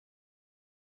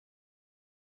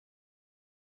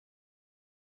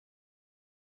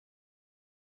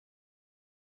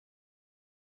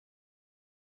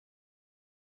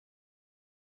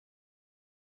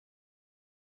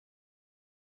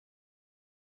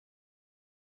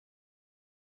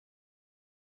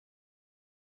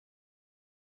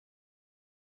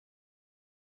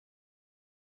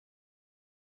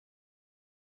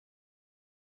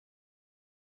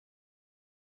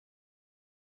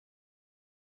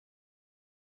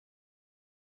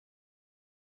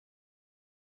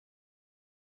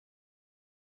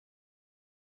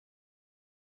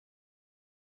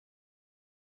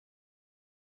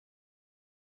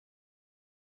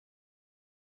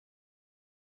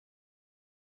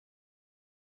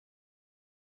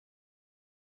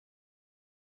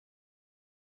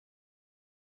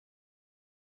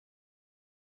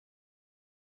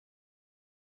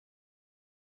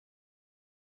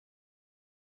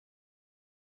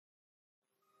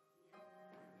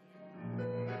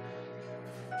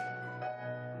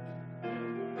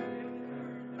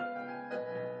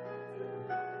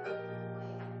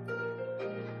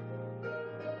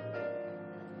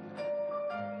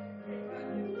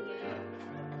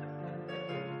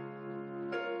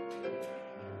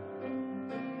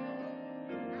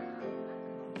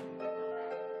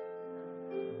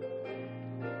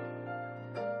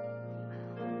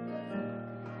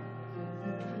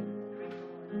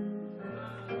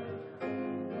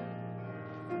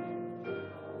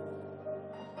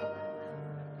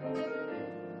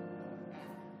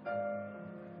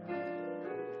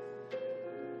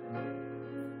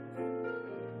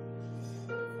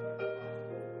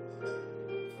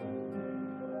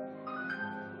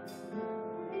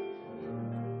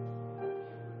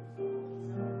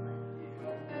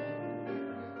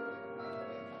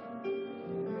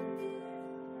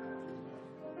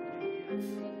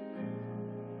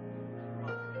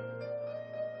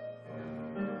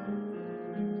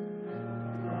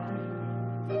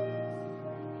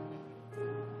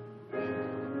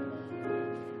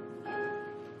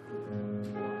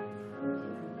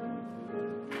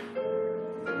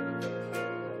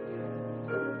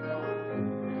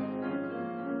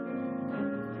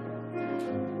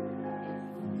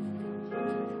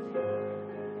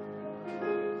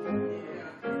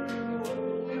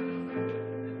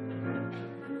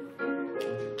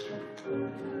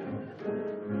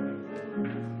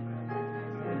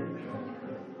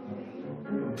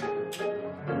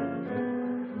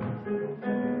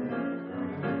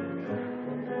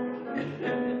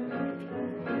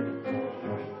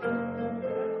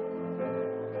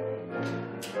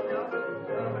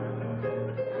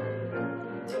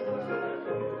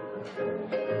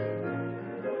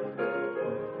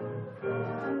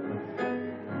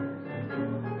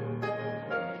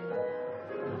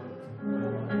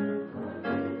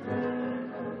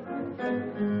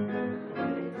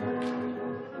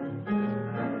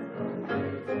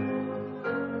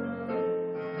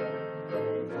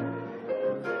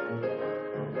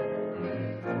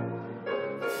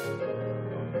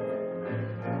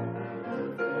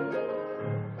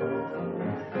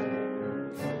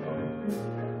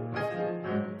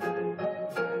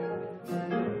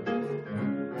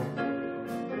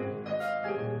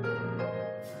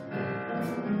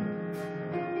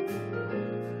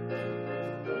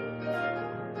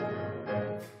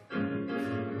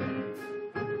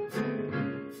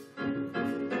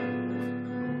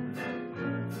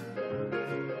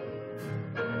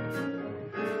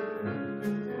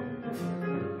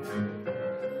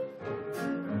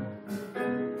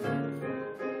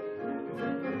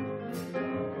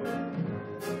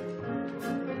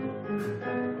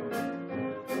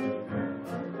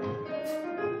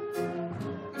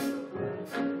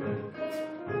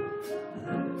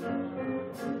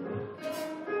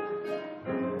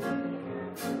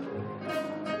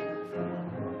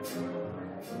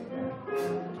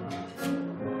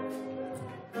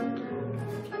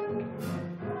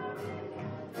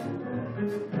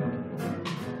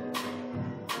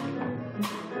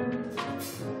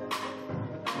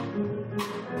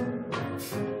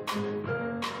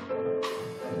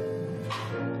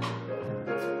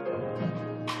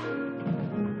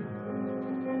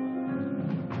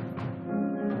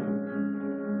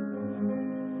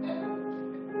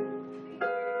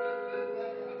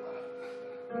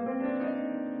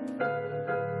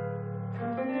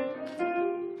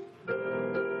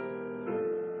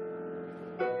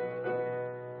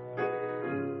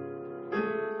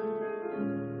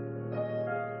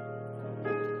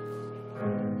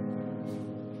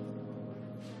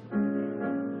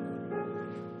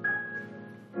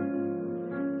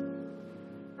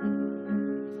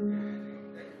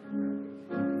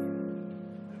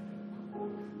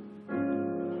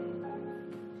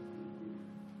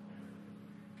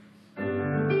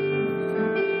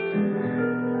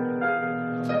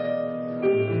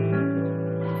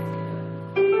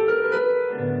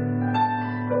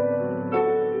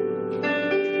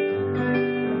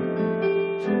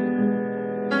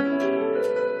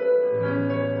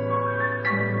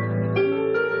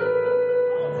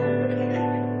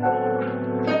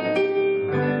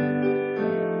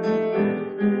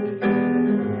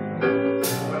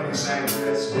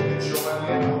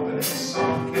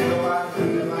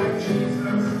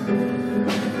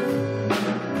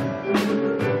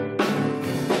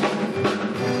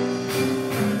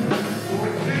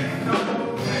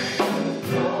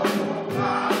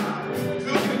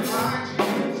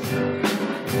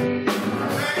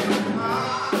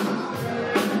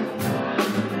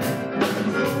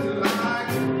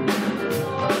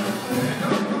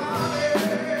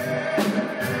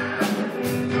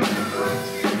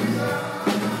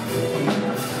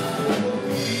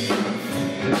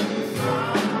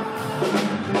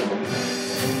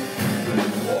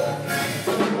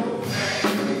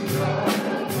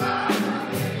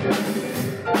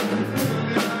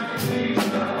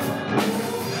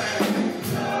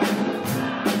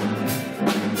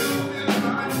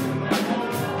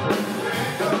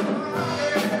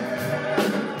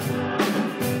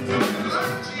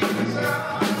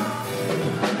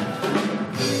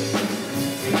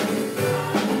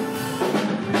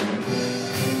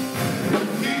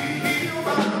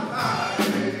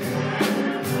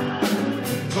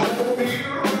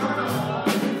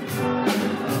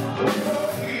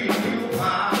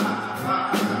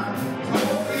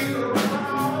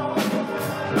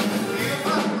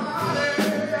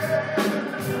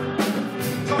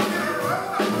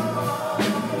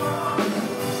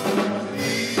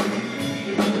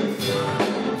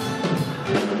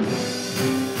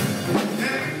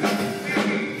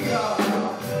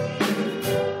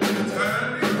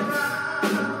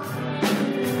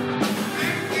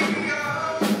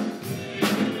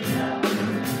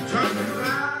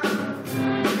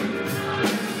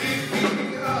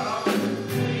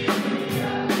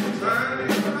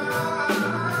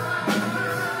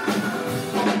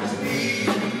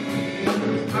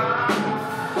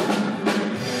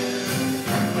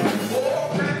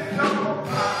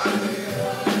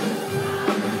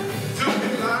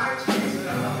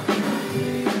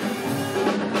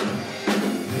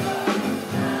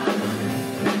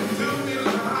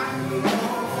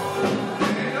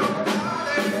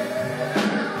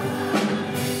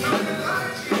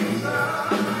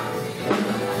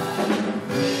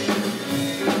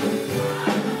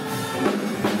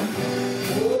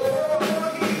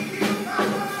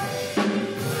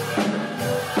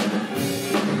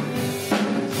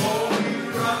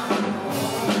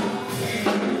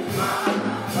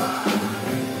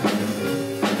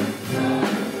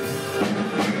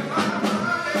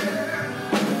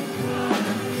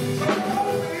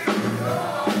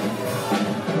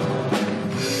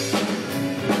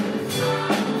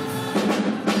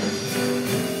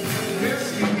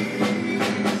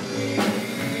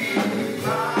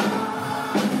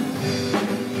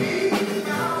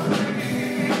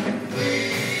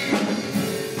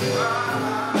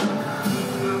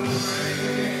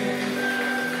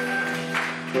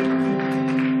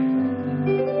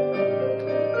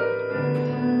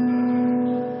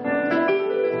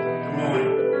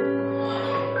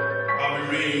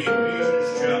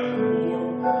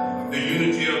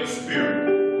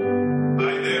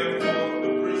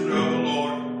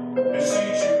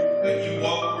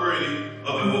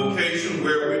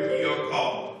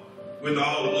with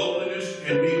all lowliness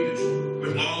and meekness,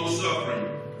 with long suffering,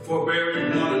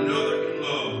 forbearing one another in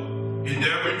love,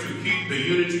 endeavoring to keep the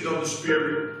unity of the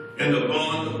Spirit and the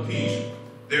bond of peace.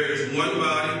 There is one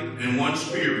body and one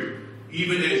Spirit,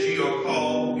 even as ye are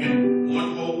called in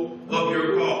one hope of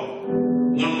your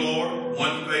calling, one Lord,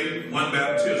 one faith, one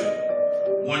baptism,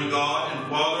 one God and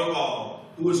Father of all,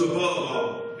 who is above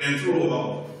all, and through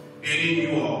all, and in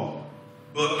you all.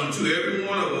 But unto every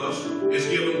one of us is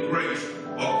given grace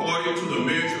according to the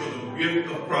measure of the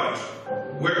gift of Christ.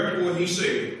 Wherefore he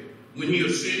said, when he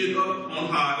ascended up on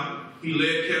high, he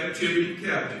led captivity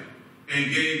captive, and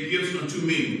gave gifts unto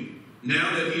men.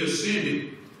 Now that he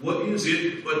ascended, what is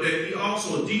it but that he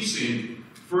also descended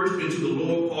first into the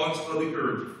lower parts of the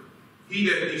earth? He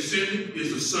that descended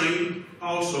is the same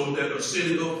also that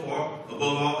ascended up far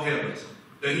above all heavens,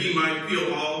 that he might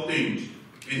fill all things.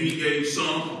 And he gave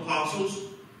some apostles,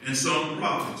 and some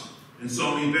prophets, and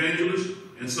some evangelists,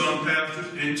 and some pastors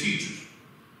and teachers,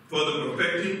 for the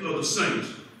perfecting of the saints,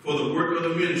 for the work of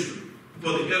the ministry,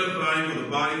 for the edifying of the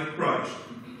body of Christ,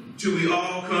 till we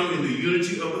all come in the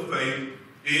unity of the faith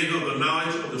and of the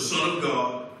knowledge of the Son of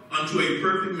God, unto a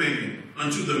perfect man,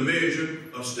 unto the measure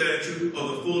of stature of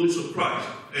the fullness of Christ.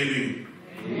 Amen.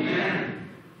 Amen.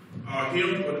 Our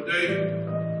hymn for today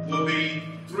will be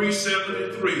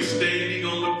 373, Standing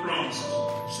on the Promises.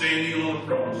 Standing on the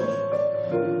Promises.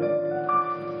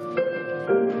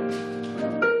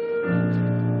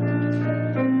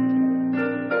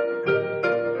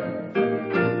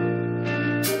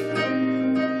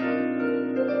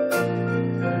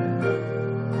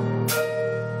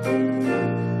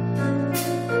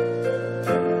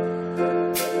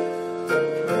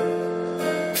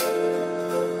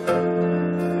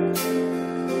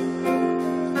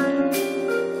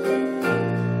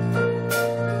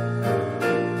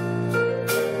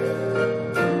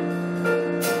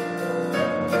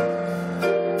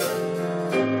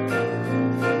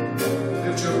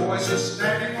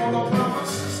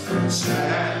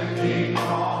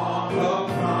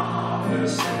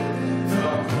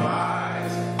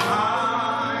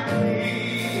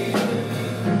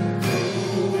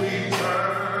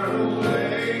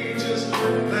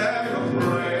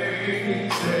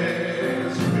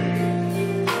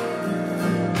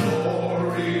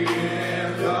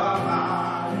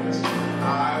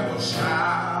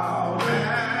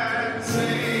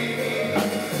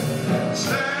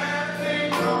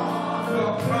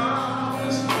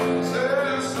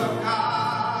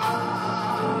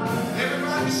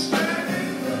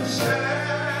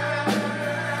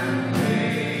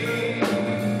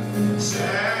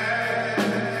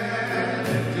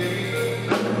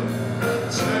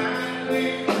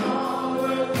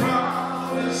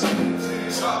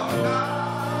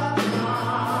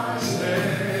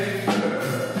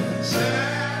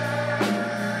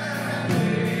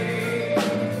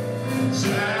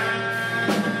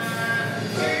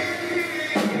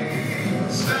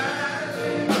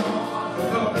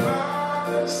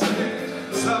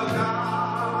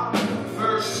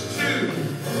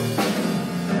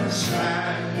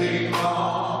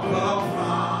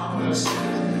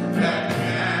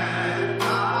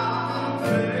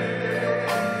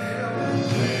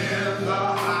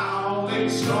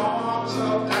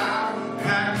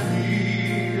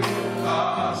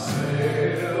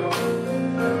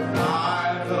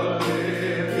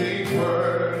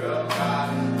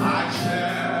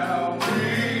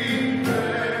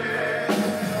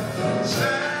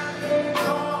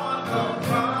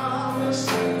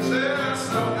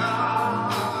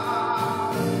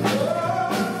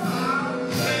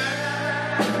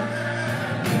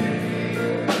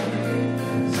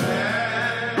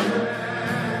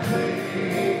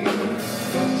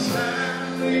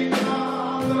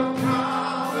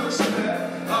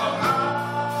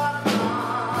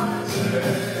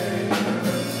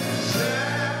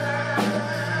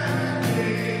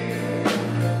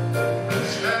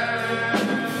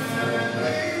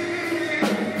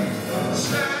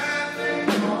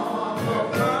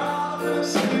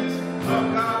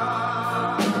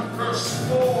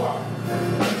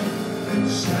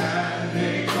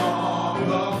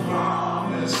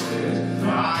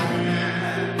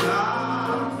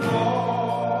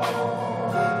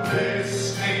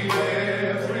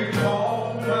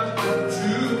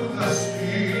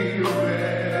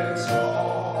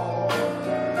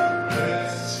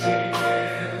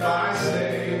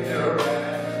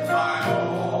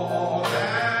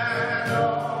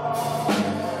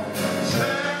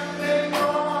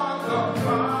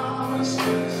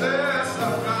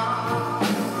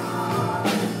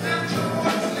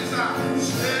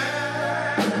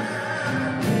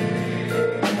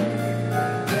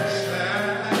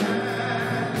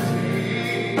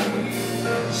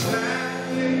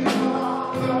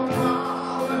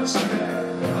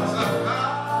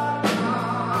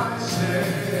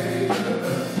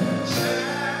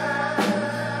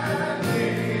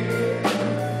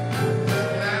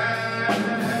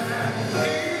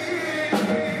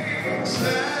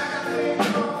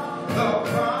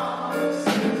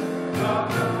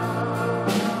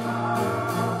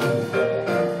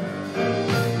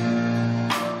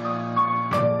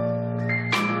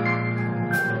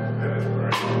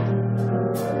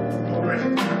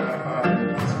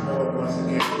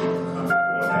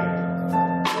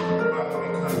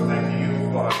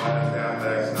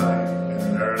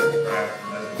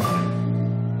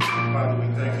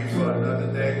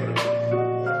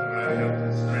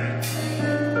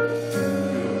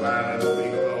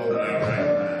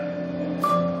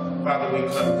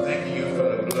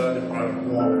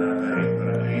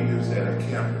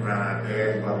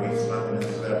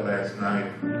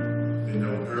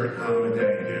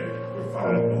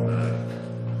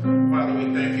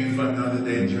 for another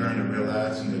day journey,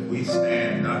 realizing that we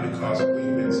stand not because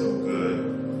we've been so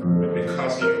good, but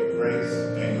because of your grace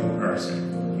and your mercy.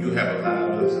 You have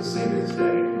allowed us to see this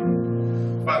day.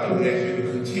 Father, we ask you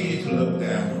to continue to look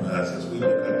down on us as we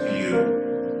look up to you.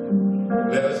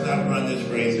 Let us not run this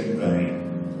race in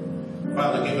vain.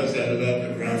 Father, give us that love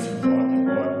that runs from heart to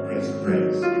heart, grace to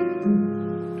grace.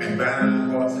 And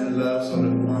bind our hearts in love so that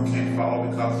one can't fall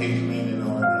because he's leaning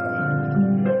on another.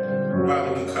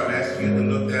 Father, we come asking you to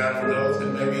look down on those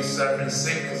that may be suffering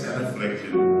sickness and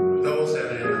affliction, those that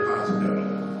are in the hospital.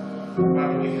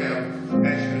 Father, we have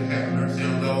asked you to have mercy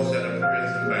on those that are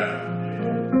prison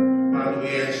bound. Father, we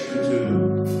ask you to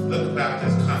look about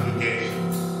this congregation.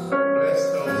 Bless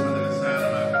those under the sound of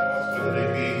my voice, whether they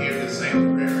be here in the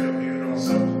sanctuary or here on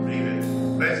social media.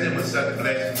 Bless them with such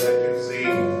blessings that you see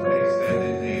they stand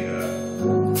in need of.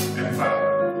 And Father,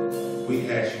 we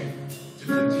ask you to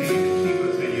continue to keep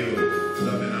us in your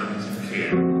loving arms and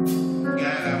care.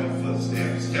 Guide our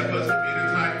footsteps. Help us to be the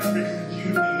type of Christians you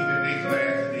need in these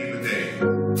last and evil days.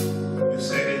 You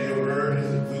said in your word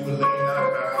that we will lean not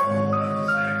by our own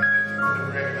understanding, that you will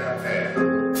direct our path.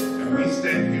 And we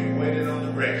stand here waiting on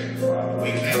direction, Father. We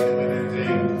can't do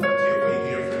anything until we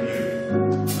hear from you.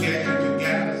 We ask you to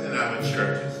guide us in our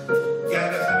churches,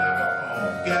 guide us in our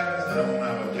homes, guide us on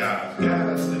our jobs, guide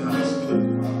us in our schools,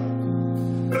 Father.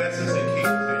 Bless us and keep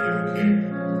us in your care.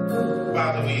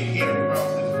 Father, we hear across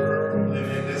this world and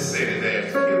in this city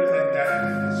there's killing and dying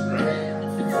and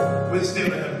destruction. We're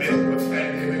still in the midst of a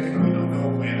pandemic and we don't know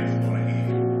when it's going to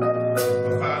end.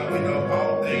 But Father, we know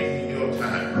all things in your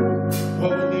time.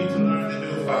 What we need to learn to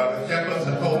do, Father, help us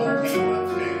to hold on to you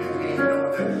unchanging hand,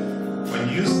 knowing that when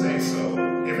you say so,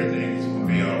 everything is going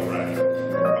to be all right.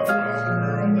 Across the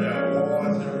world, there are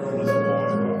wars and rumors of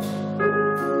wars,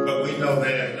 Father. But we know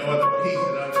there's no other peace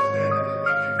and understanding that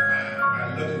we can find by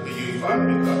looking to you, Father,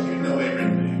 because you know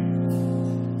everything.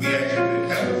 We ask you to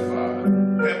help us, Father.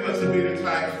 Help us to be the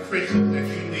type of Christians that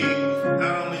you need,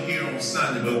 not only here on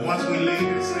Sunday, but once we leave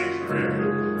this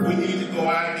sanctuary, we need to go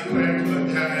out and declare to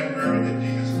a God and word that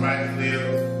Jesus Christ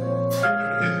lives. And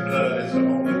through his blood is the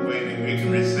only way that we can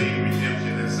receive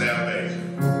redemption and salvation.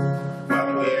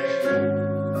 Father, we ask you,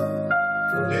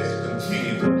 let's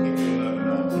continue to keep your loving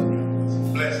arms around us.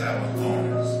 Bless our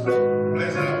homes.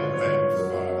 Bless our families,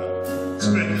 Father.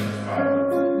 Strengthen us, Father.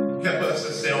 Help us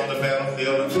to stay on the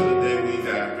battlefield until the day we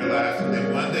die, realizing that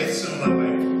one day, sooner or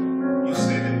later, you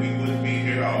said that we wouldn't be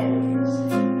here always.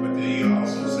 But then you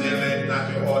also said, let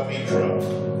not your heart be troubled,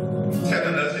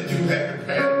 telling us that you have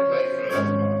prepared a place for us,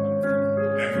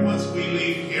 Father. And once we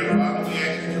leave here, Father, we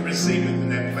ask you to receive us in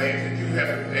that place that you have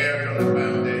prepared from the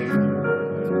foundation.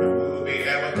 And we will be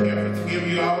ever careful to give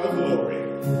you all the glory,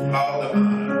 all the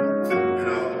honor, and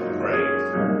all the praise.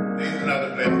 These and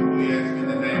other blessings we ask in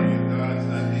the name of your God and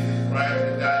Son, Jesus Christ,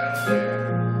 that died on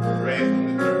death, raised on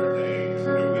the third day,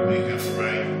 that we may have the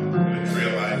right to the tree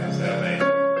of life and salvation.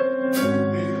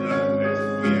 These and other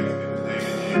blessings we ask in the name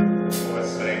of Jesus, for our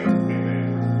sake. Amen.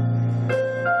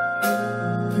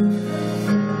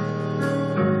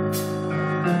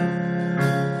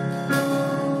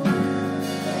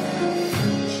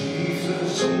 Jesus,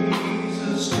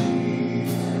 Jesus,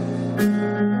 Jesus.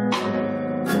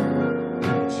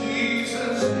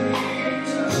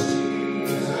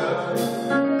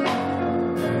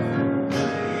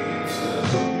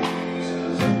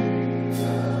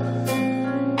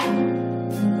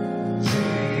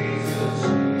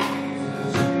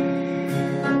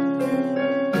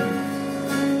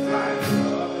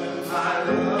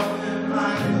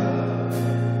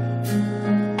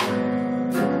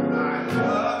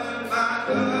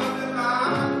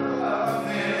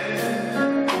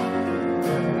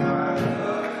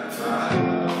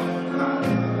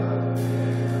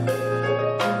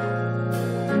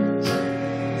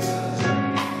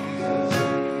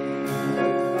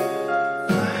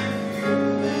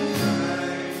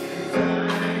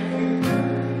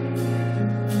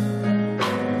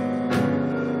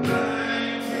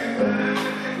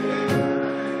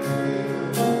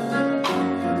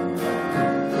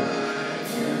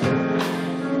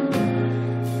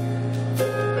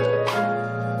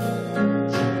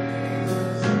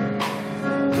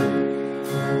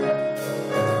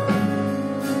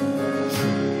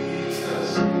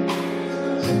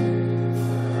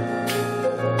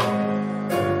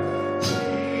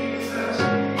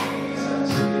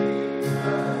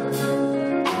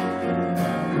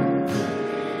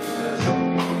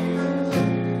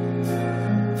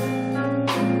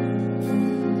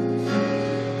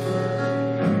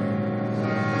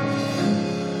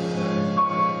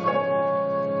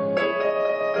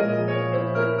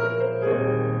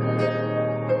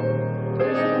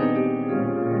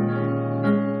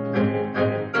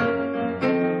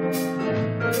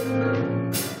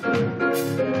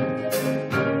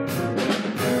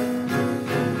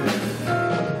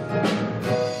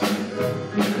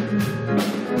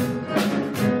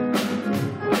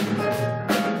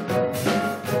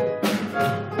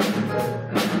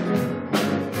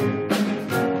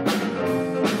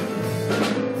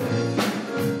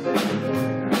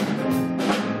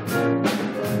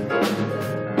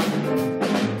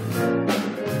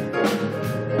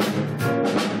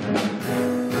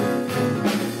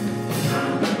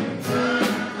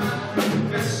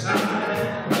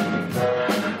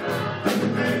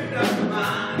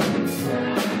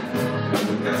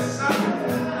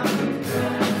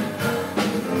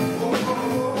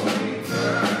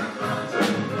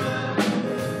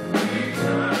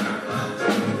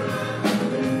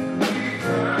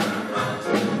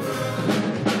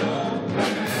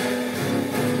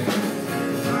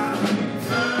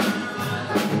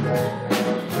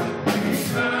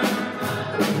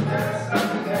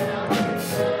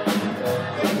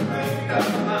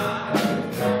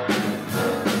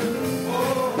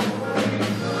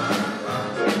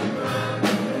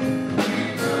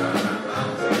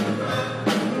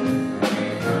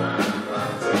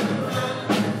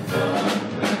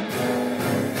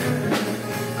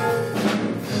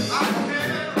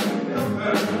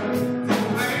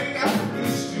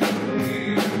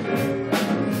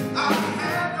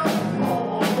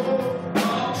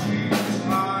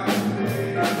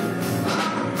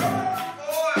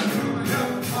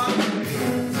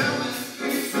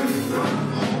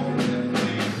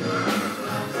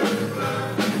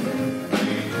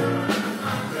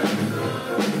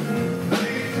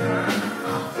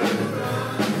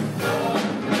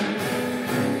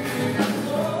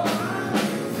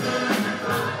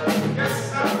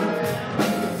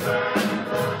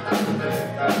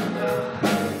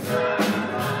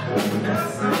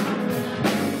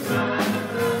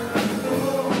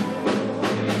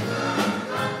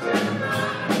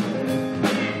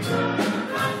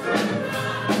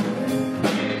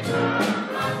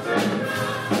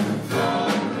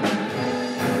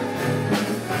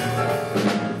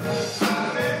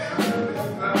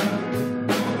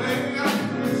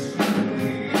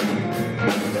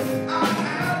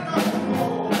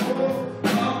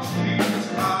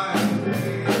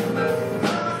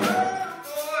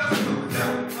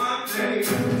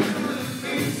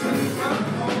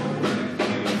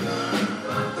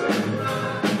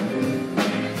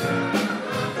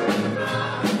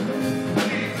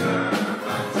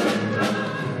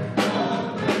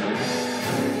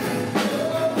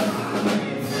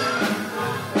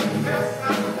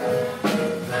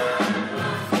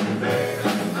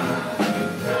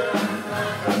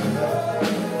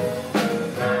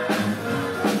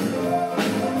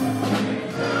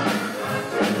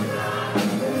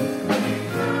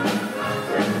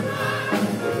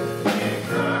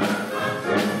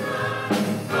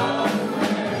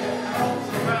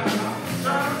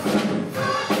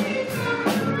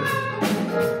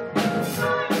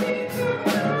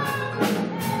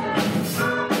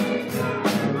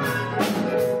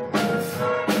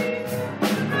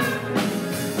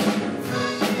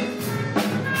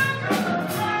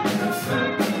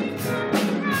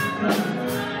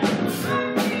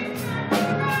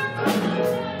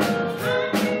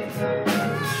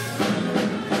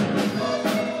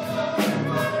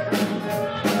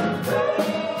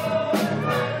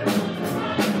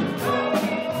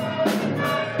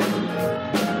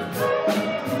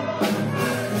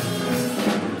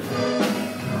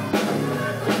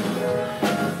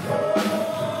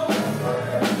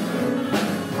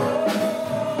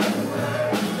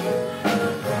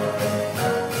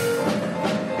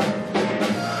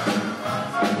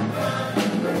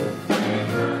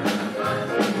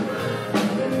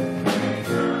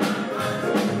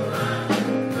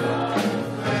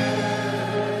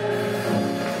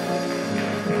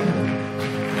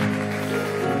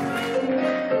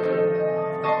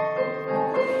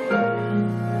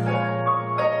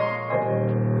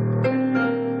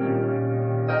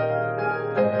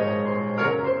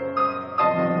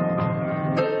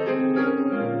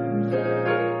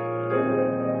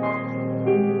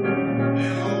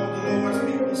 And all the Lord's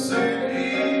people said,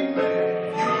 amen.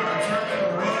 You are determined to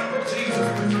run with Jesus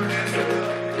with your hands lifted up.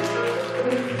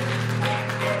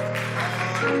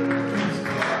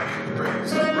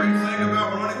 The great thing about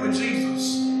running with Jesus,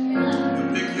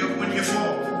 he'll pick you up when you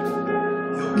fall.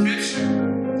 He'll catch you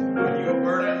when you're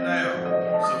burdened down.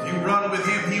 So if you run with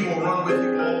him, he will run with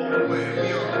you all the way. And we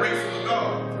are grateful to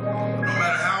God. No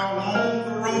matter how long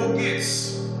the road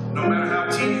gets, no matter how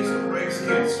tedious the race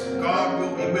gets, God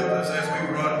will be with us as we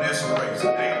run this race.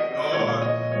 Thank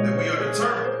God that we are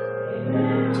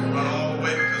determined to run all the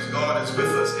way because God is with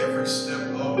us every step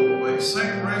of the way.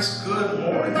 Saint Rest, good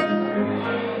morning.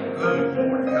 Good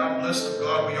morning. How blessed of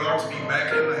God we are to be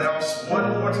back in the house one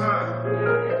more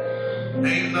time.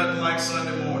 Ain't nothing like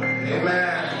Sunday morning.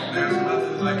 Amen. There's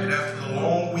nothing like it after the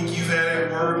long week you've had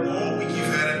at work, long week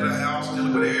you've had at the house,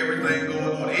 dealing with everything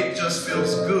going on. It just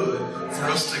feels good for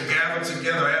us to gather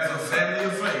together as a family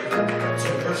of faith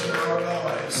to worship our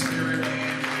God in spirit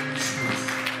and in truth.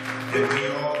 And we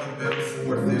are the better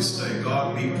for it this day.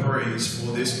 God be praised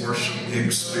for this worship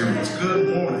experience.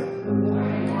 Good morning.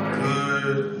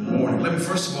 Good morning. Let me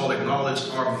first of all acknowledge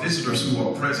our visitors who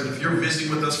are present. If you're visiting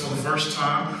with us for the first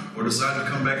time or decide to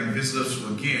come back and visit us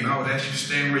again, I would ask you to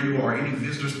stand where you are. Any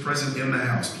visitors present in the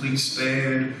house, please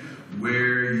stand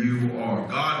where you are.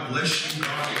 God bless you.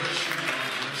 God bless you. God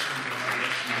bless you. God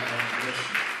bless you. God bless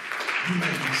you. You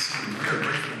may be seated. We are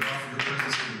grateful to God for your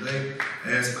presence here today.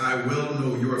 As I well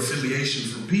know your affiliation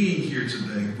for being here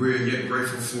today, we're yet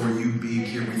grateful for you being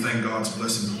here. We thank God's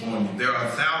blessings upon you. There are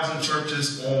 1,000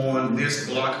 churches on this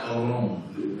block alone,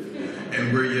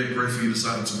 and we're yet grateful you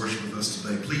decided to worship with us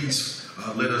today. Please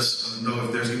let us know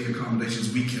if there's any accommodations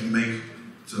we can make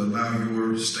to allow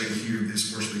your stay here,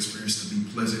 this worship experience to be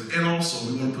pleasant. And also,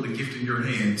 we want to put a gift in your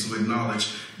hand to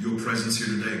acknowledge your presence here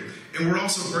today. And we're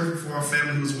also grateful for our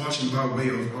family who's watching by way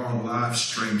of our live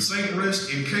stream. Saint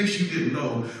Rest, in case you didn't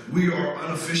know, we are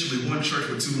unofficially one church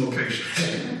with 2 locations.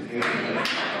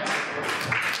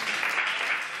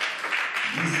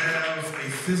 We have a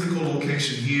physical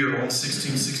location here on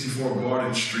 1664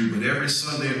 Garden Street, but every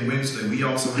Sunday and Wednesday, we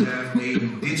also have a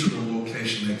digital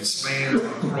location that spans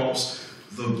across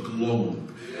the globe.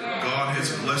 God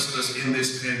has blessed us in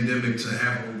this pandemic to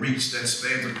have a reach that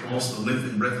spans across the length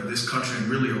and breadth of this country and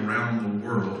really around the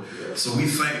world. So we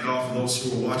thank God for those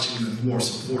who are watching and who are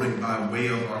supporting by way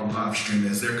of our live stream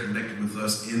as they're connected with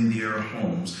us in their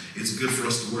homes. It's good for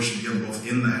us to worship together both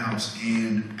in the house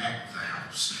and at the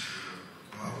house.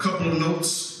 A couple of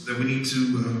notes that we need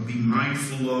to be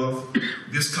mindful of.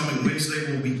 This coming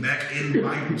Wednesday, we'll be back in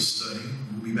Bible study.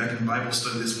 We'll be back in Bible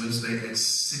study this Wednesday at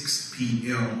 6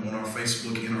 p.m. on our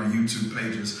Facebook and our YouTube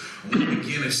pages. We'll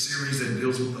begin a series that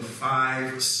deals with the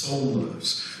 5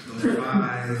 solas. The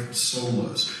 5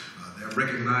 solas that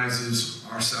recognizes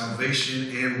our salvation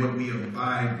and what we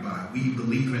abide by. We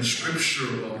believe in Scripture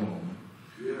alone.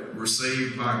 We're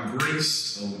saved by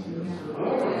grace alone.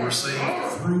 We're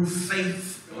saved through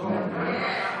faith alone.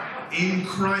 In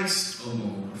Christ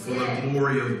alone. For the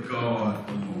glory of God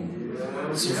alone.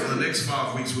 So for the next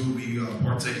 5 weeks, we will be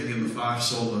partaking in the 5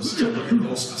 solas to look at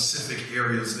those specific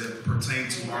areas that pertain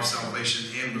to our salvation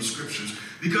and the Scriptures.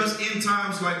 Because in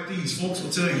times like these, folks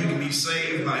will tell you can be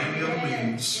saved by any other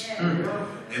means,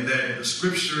 and that the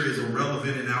Scripture is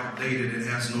irrelevant and outdated and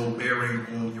has no bearing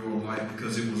on your life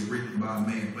because it was written by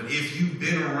man. But if you've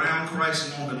been around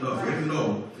Christ long enough, you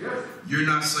know you're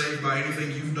not saved by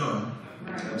anything you've done.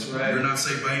 That's right. You're not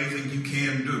saved by anything you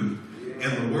can do.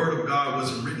 And the Word of God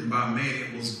wasn't written by man.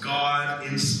 It was God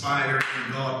inspired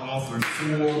and God authored for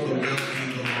the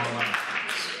well-being of our lives.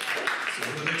 So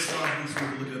for the next 5 weeks,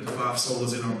 we'll be looking at the 5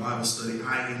 solas in our Bible study.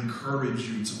 I encourage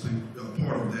you to be a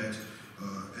part of that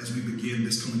as we begin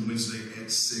this coming Wednesday at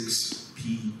 6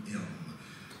 p.m.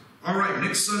 All right,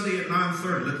 next Sunday at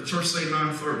 9:30. Let the church say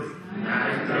 9:30.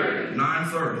 9:30.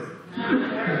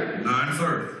 9:30.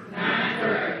 9:30.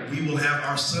 We will have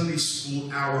our Sunday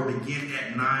school hour begin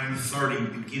at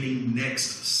 9:30, beginning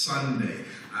next Sunday.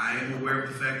 I am aware of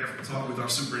the fact, after talking with our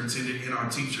superintendent and our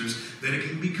teachers, that it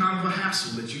can be kind of a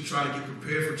hassle that you try to get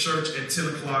prepared for church at 10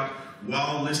 o'clock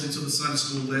while listening to the Sunday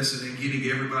school lesson and getting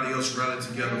everybody else rallied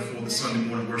together for the Sunday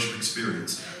morning worship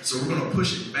experience. So we're going to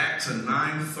push it back to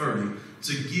 9:30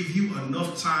 to give you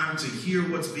enough time to hear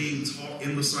what's being taught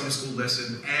in the Sunday school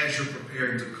lesson as you're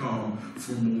preparing to come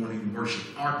for morning worship.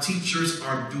 Our teachers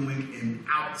are doing an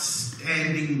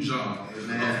outstanding job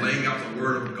of laying out the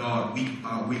Word of God week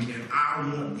by week, and I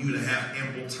want you to have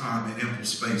ample time and ample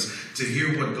space to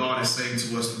hear what God is saying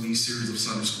to us in these series of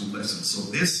Sunday school lessons. So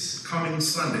this coming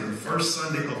Sunday, the first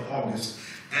Sunday of August,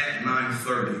 at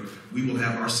 9:30, we will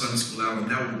have our Sunday school hour, and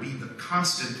that will be the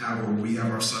constant hour where we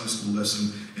have our Sunday school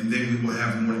lesson, and then we will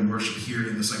have morning worship here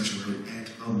in the sanctuary at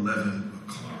 11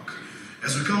 o'clock.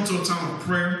 As we come to a time of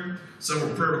prayer,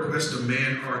 several prayer requests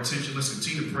demand our attention. Let's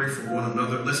continue to pray for one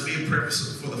another. Let's be in prayer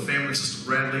for the family, Sister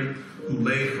Bradley, who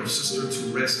laid her sister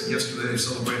to rest yesterday,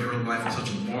 celebrated her life in such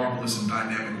a marvelous and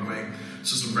dynamic way.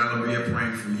 Sister Bradley, we are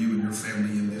praying for you and your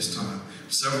family in this time.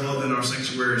 Several others in our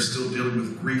sanctuary are still dealing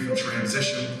with grief and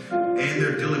transition, and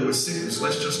they're dealing with sickness.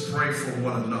 Let's just pray for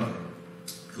one another.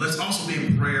 Let's also be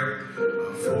in prayer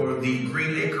for the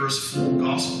Green Acres Full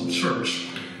Gospel Church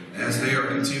as they are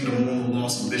continuing to mourn the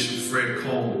loss of Bishop Fred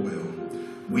Caldwell.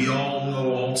 We all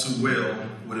know all too well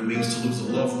what it means to lose a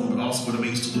loved one, but also what it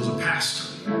means to lose a pastor.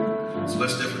 So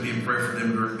let's definitely be in prayer for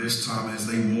them during this time as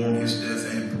they mourn his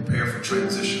death and prepare for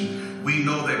transition. We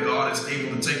know that God is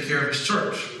able to take care of his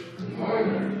church.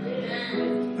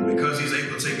 And because he's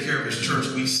able to take care of his church,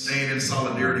 we stand in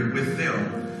solidarity with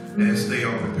them as they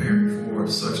are preparing for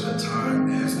such a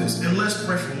time as this. And let's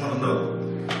pray for one another.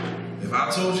 If I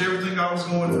told you everything I was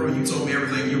going through, you told me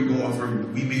everything you were going through,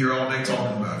 we'd be here all day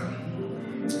talking about it.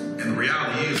 And the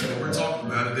reality is, when we're talking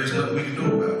about it, there's nothing we can do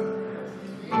about it.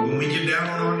 But when we get down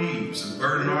on our knees and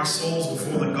burden our souls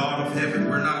before the God of heaven,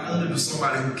 we're not only to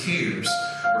somebody who cares,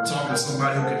 we're talking to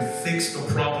somebody who can fix the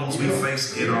problems we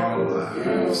face in our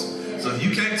lives. So if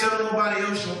you can't tell nobody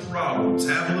else your problems,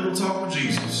 have a little talk with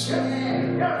Jesus.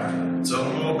 Tell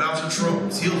him all about your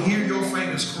troubles. He'll hear your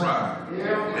faintest cry.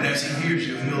 And as he hears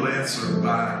you, he'll answer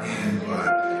by and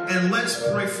by. And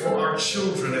let's pray for our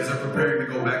children as they're preparing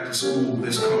to go back to school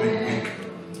this coming week.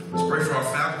 Let's pray for our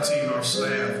faculty and our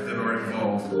staff that are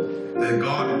involved, that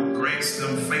God grants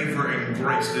them favor and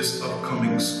grace this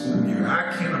upcoming school year.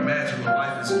 I can't imagine what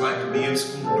life is like to be in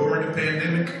school during the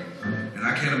pandemic, and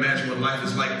I can't imagine what life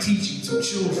is like teaching to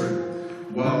children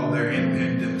while they're in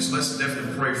pandemics. Let's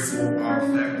definitely pray for our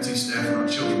faculty, staff, and our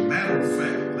children. Matter of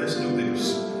fact, let's do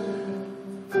this.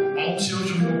 All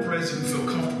children who are present who feel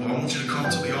comfortable, I want you to come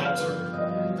to the altar.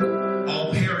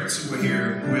 All parents who are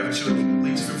here who have children,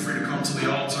 please feel free to come to the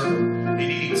altar. And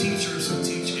any teachers who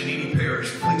teach in any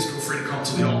parish, please feel free to come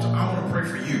to the altar. I want to pray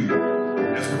for you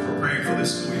as we're preparing for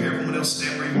this school year. Everyone else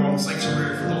stand where you are in the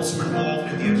sanctuary. For those who are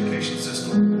involved in the education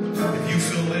system, if you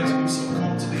feel led to do so,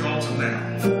 come to the altar now.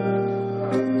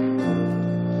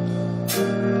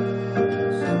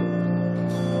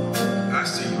 I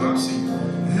see you, I see you.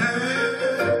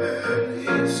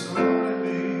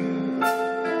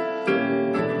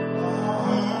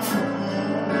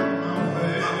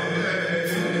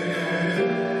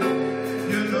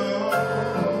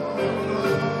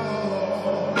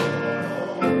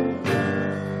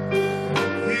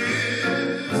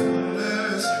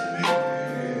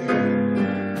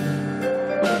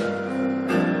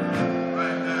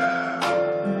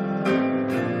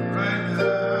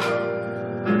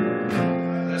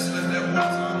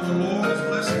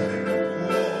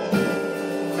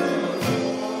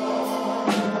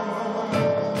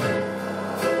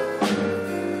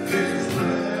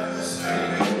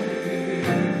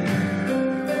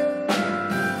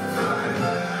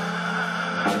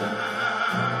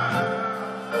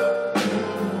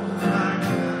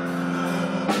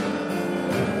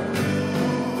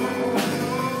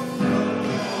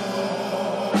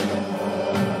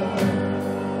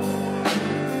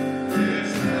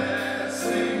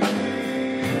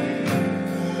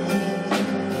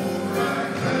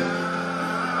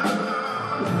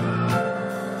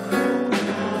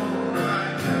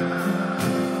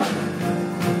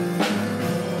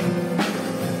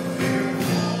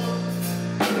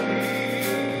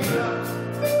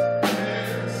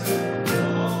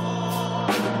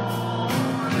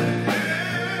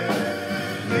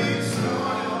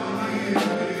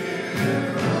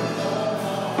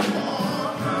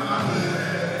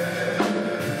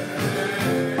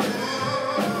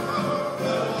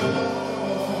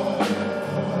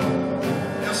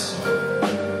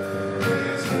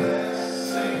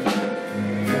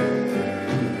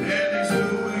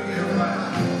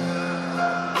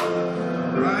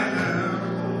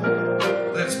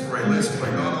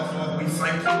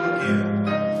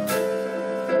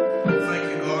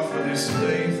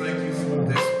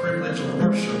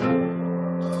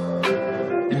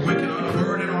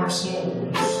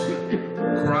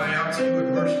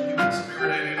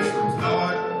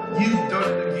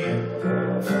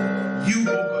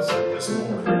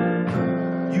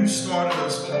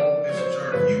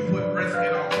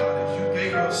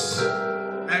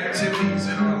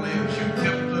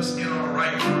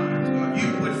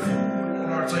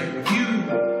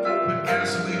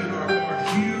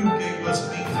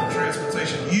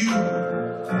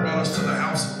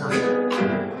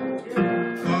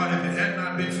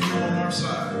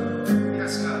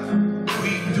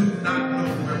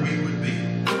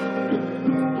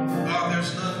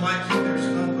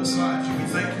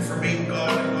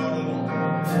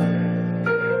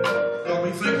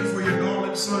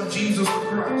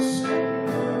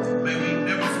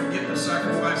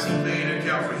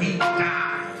 He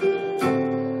died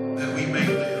that we may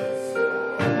live.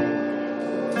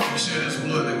 He shed his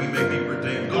blood that we may be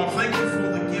redeemed. God, thank you for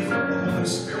the gift of the Holy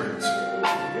Spirit.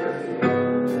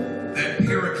 That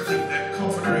paraclete, that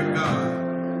comforter in God,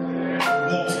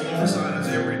 who walks alongside us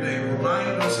every day,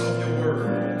 remind us of your word,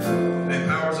 and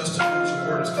empowers us to do what your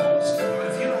word has called us to do.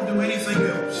 If you don't do anything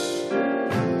else,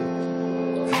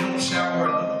 if you don't shower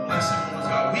another blessing on us,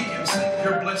 God, we can sing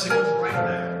your blessing us right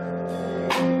now.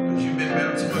 Because you've been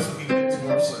better to us than we've been to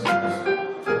ourselves.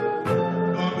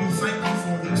 God, we thank you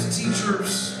for these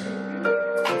teachers. We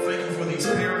thank you for these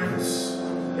parents.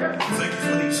 We thank you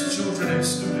for these children and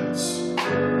students,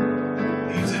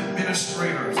 these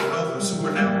administrators and others who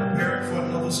are now preparing for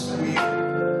another school year.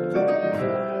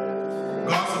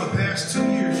 God, for the past 2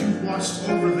 years, you've watched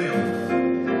over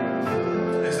them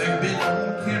as they've been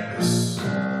on campus,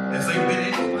 as they've been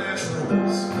in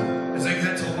classrooms, as they've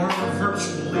had to learn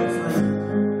virtually through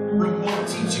remote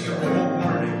teaching and remote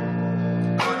learning.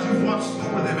 God, you've watched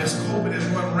over them as COVID has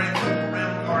run rampant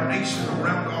around our nation,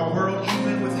 around our world,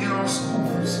 even within our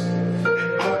schools. And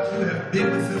God, you have been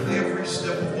with them every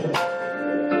step of the way.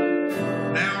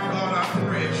 Now, God, I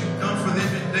pray as you've done for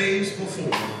them in days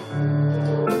before,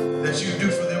 that you do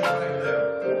for them right now.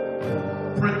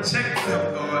 Protect them,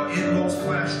 God, in those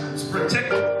classrooms. Protect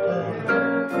them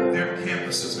on their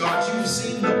campuses. God, you've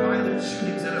seen the violent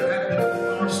shootings that have happened in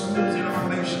our schools, in our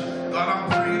nation. God, I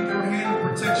pray your hand of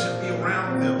protection be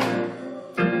around them.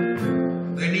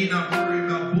 They need not worry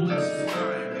about bullets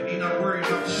flying. They need not worry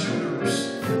about shooters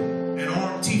and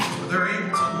armed teachers, but they're able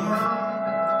to learn,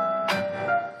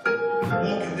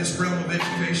 walk in this realm of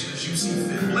education as you see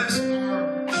fit. Bless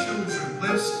our children.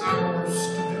 Bless our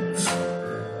students.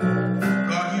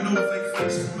 God, you know what they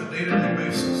face from a day-to-day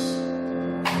basis.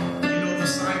 You know the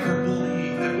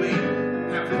cyberbullying that may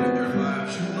happen in their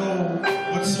lives. You know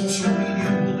what social media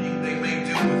bullying they may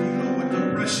deal with. You know what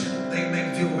depression they may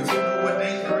deal with. You know what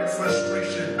anger and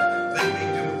frustration they may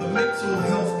deal with. The mental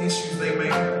health issues they may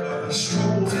have. God, the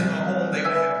struggles in the home they may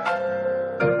have.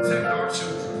 Protect our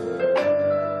children.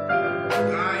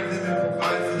 Guide them and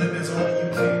provide for them as only you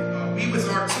can. God, be with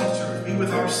our teachers. Be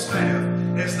with our staff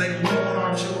as they love on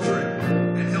our children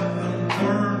and help them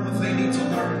learn what they need to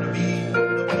learn to be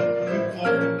the people you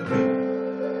call them to be.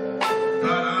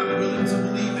 God, I'm willing to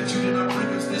believe that you did not bring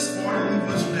us this far to leave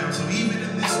us now. So even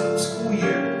in this school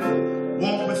year,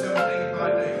 walk with them day by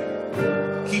day.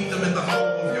 Keep them in the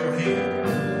hollow of your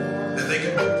hand, that they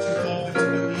can do what you call them to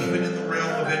do, even in the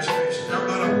realm of education. Now,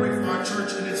 God, I pray for our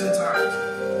church in its entirety.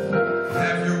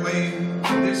 Have your way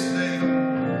this day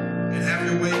and have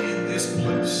your way in this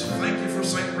place. Thank you for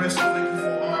St. Rest. Thank you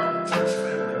for our church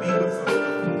family. Be with us.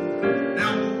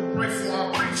 Now, Lord, we pray for our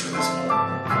preacher this morning.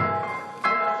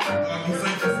 God, we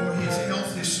thank you for his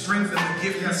health, his strength, and the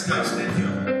gift that's placed in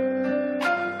him.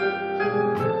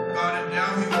 God,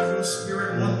 endow him with your spirit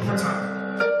one more time.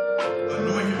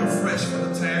 Anoint him afresh for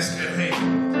the task at hand.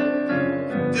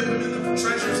 Dip him in the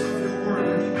treasures of your word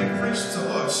that he may preach to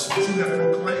us what you have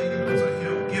proclaimed to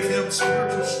him. Give him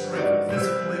spiritual strength,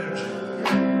 physical energy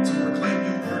to proclaim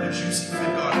your word as you see fit.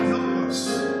 God, help us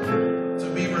to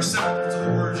be receptive to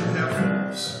the words you have for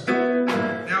us.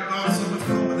 Now, God, some have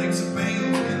come with aches and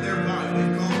pains in their body.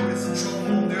 They've come with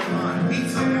trouble on their mind. Meet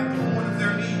them at the point of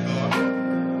their need, God,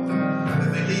 that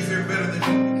they leave here better than you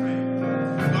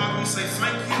came. God, we say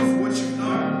thank you for what you've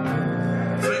done.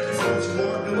 Thank you for what you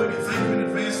are doing, and thank you in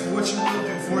advance for what you will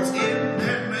do. For it's in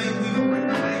that name we pray,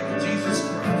 the name of Jesus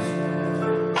Christ.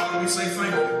 God, we say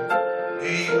thank you.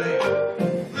 Amen.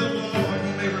 The Lord,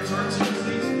 you may return to your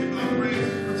seats. Give God praise.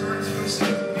 Return to your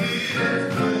seats. Yes,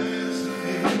 blessed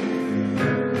be.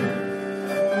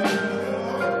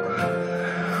 Oh, right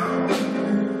now.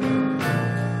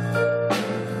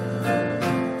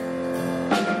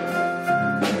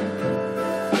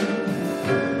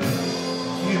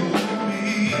 You will be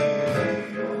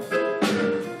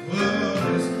well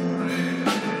this morning.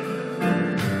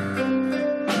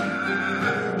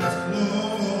 I was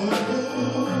clothed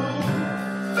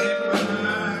in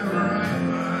my right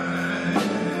mind.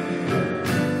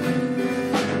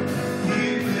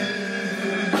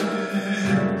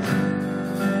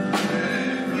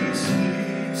 Let me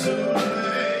sleep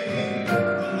today. The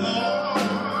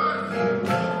Lord, He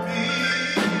will be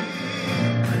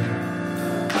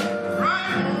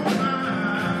right on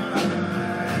mine.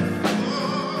 Oh,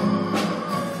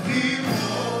 He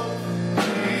will.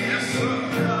 Yes, sir.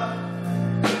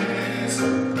 Yes,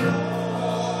 sir.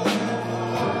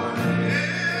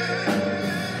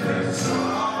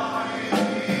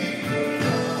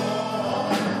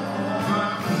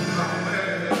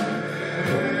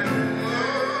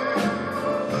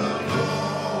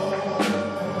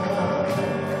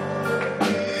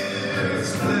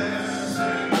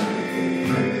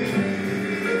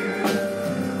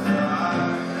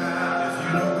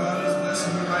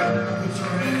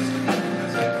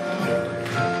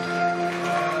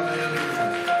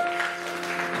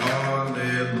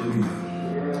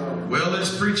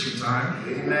 preaching time.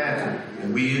 Amen.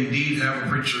 And we indeed have a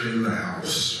preacher in the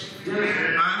house.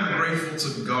 I'm grateful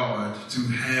to God to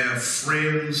have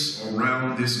friends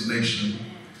around this nation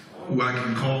who I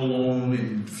can call on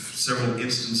in several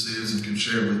instances and can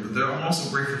share with. But I'm also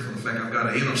grateful for the fact I've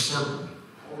got an inner circle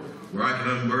where I can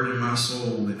unburden my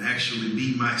soul and actually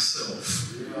be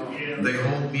myself. They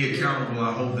hold me accountable,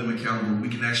 I hold them accountable. We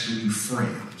can actually be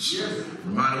friends.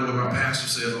 Reminded what my pastor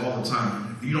says all the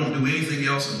time. If you don't do anything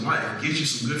else in life, get you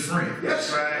some good friends.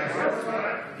 That's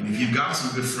right. And if you've got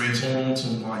some good friends, hold on to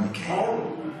them while you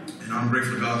can. And I'm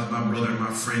grateful to God that my brother and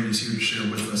my friend is here to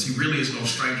share with us. He really is no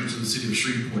stranger to the city of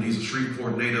Shreveport. He's a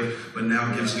Shreveport native, but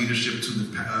now gives leadership to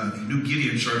the New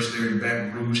Gideon Church there in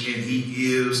Baton Rouge, and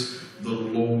he is the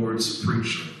Lord's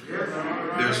preacher.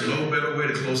 There's no better way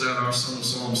to close out our Summer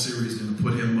Psalm series than to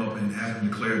put him up and have him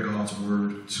declare God's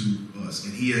word to us.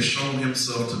 And he has shown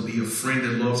himself to be a friend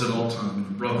that loves at all times, and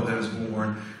a brother that is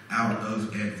born out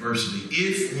of adversity.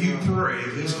 If you pray,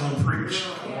 he's going to preach.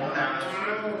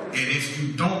 And if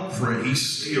you don't pray, he's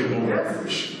still going to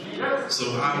preach.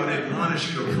 So I would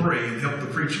admonish you to pray and help the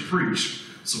preacher preach,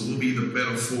 so we'll be the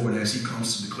better for it as he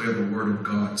comes to declare the word of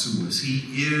God to us. He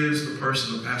is the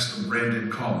person of Pastor Brandon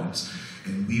Collins,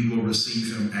 and we will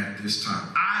receive him at this time.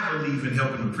 I believe in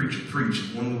helping the preacher preach,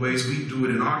 and one of the ways we do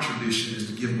it in our tradition is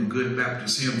to give him a good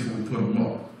Baptist hymn before we put him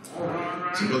up.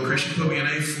 So, Brother Christian, put me in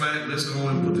A flat. Let's go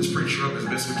and put this preacher up as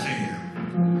best we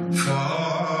can.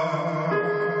 Father,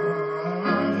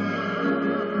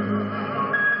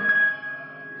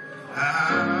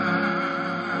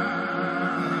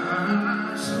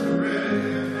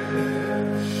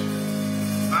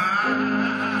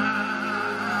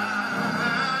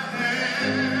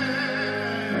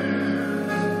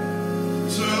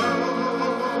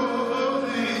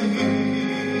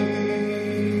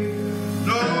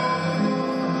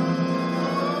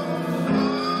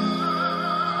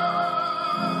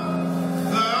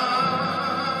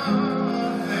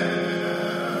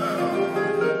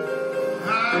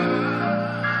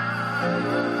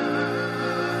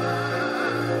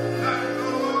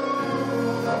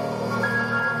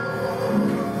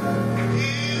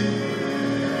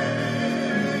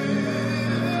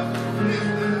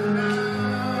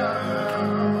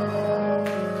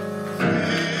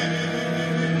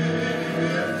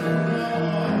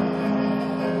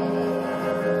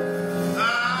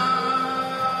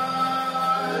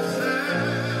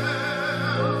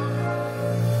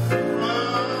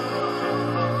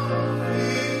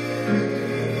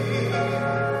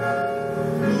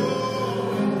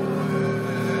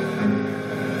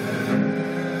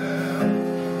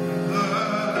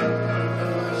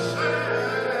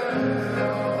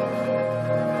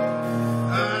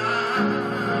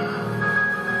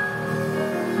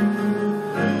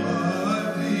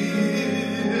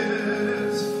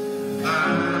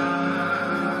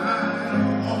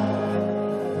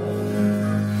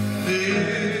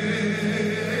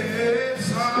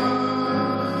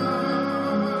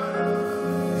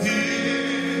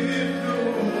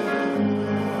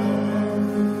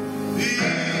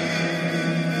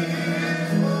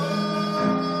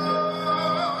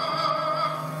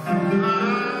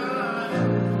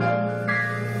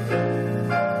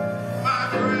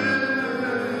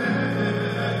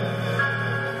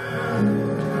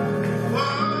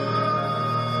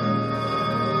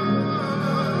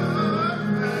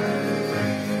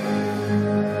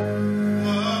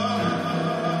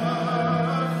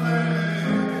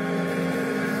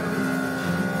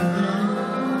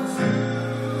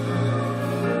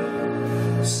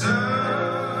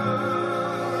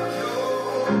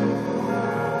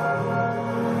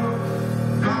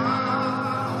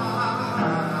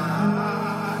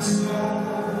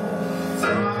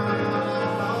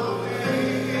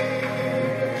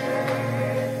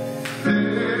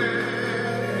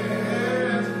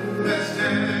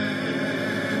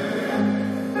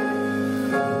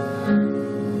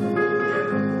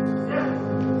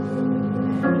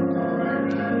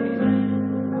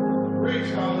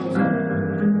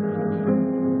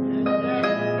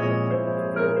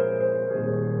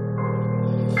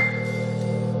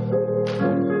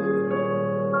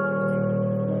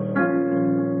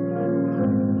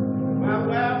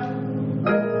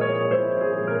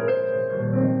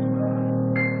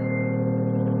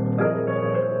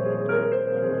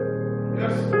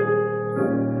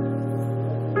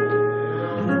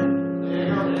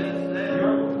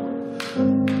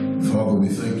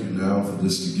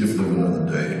 this the gift of another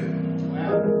day.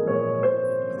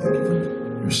 Thank you for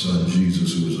your son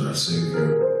Jesus, who is our Savior.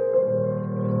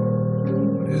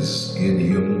 It is in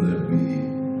him that we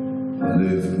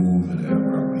live, move, and have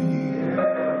our being.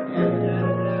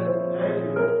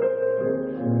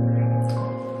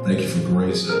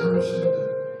 grace and mercy that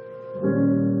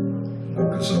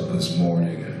woke us up this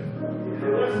morning and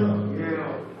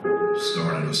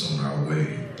started us on our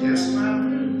way. Yes.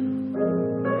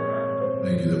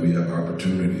 Thank you that we have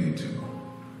opportunity to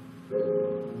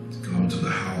come to the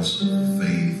house of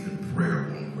faith and prayer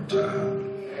one more time.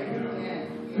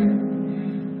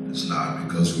 It's not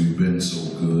because we've been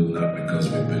so good, not because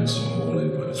we've been so holy,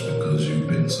 but it's because you've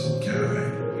been so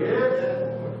kind.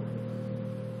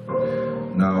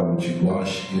 Now would you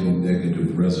wash any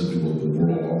negative residue of the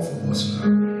world off of us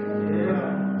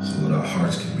now, so that our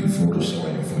hearts can be fertile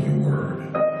soil for your word.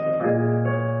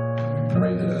 We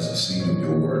pray that as the seed of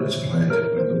your word is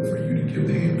planted, we look for you to give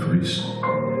the increase.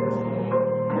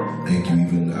 Thank you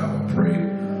even now. I pray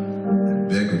and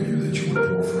beg of you that you would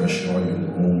pour fresh oil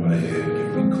on my head,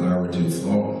 give me clarity of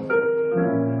thought,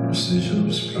 precision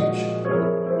of speech.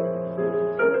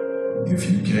 If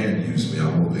you can use me,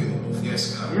 I'm available.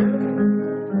 Yes, God.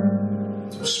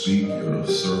 So speak, your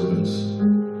servants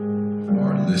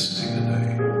are listening today.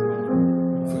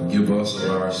 Forgive us of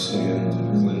our sins and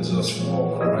cleanse us from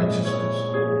all unrighteousness.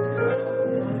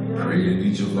 Create in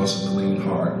each of us a clean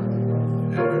heart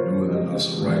and renew in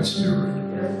us a right spirit.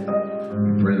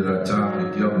 We pray that our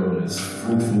time together is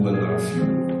fruitful and not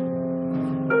futile.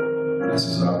 This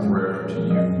is our prayer to you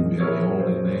in the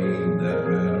only name that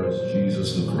matters, Jesus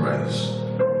the Christ.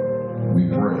 We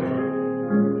pray.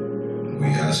 We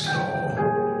ask it all.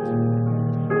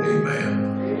 Amen.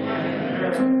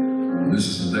 This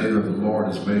is the day that the Lord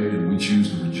has made, and we choose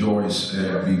to rejoice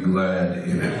and be glad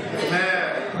in it.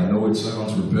 Amen. I know it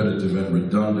sounds repetitive and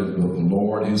redundant, but the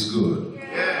Lord is good.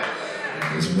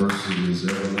 And His mercy is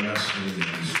everlasting, and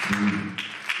His truth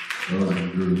does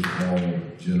endure to all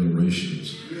generations.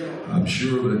 I'm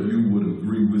sure that you would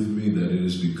agree with me that it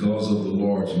is because of the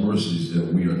Lord's mercies that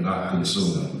we are not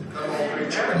consumed.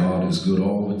 God is good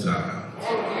all the time.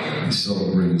 We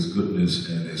celebrate His goodness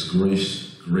and His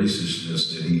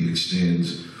graciousness that He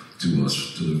extends to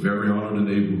us. To the very honored and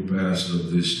able pastor of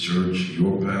this church,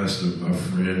 your pastor, my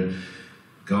friend,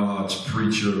 God's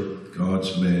preacher,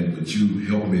 God's man, would you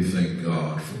help me thank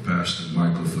God for Pastor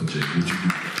Michael Fajay? Would you do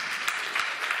that?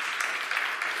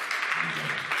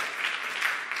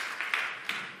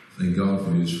 Thank God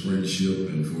for His friendship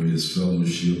and for His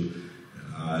fellowship.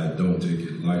 And I don't take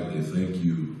it lightly. Thank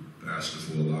you, Pastor,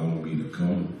 for allowing me to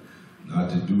come. Not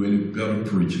to do any better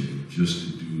preaching, just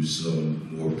to do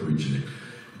some more preaching.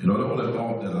 You know, the only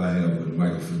fault that I have with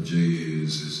Michael Fajay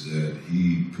is that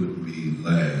he put me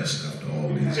last after all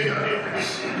these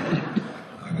guys.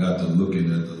 I got to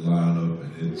looking at the lineup,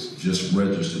 and it's just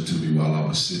registered to me while I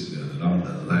was sitting there that I'm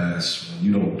the last one.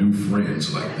 You don't do friends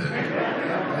like that.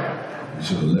 You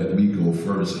should have let me go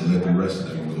first and let the rest of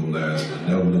them go last. But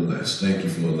nevertheless, thank you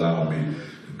for allowing me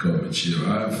to come and share.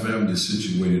 I have families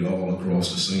situated all across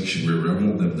the sanctuary. I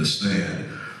want them to stand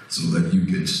so that you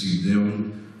can see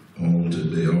them on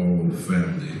today, all the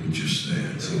family. Would you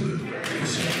stand so that you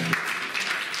see them?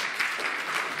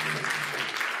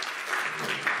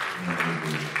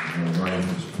 My wife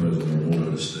is present. I want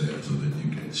her to stand so that you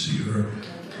can see her.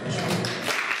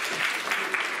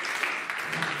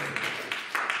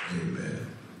 Amen.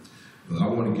 Well, I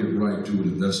want to get right to it,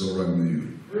 if that's all right with you.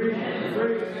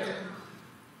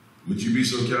 Would you be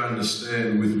so kind to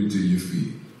stand with me to your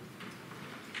feet?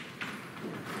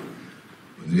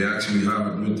 When they ask me how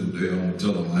it went today, I'm going to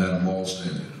tell them I had them all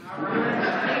standing. All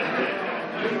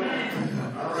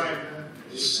right.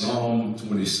 Psalm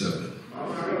 27.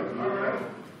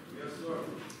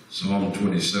 Psalm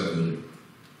 27.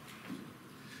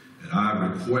 And I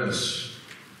request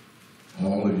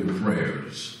all of your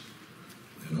prayers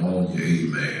and all your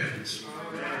amens.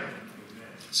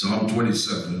 Psalm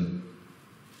 27,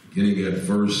 beginning at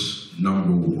verse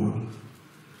number 1.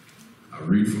 I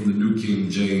read from the New King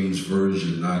James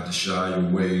Version, not to shy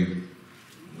away,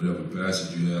 whatever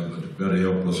passage you have, but to better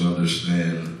help us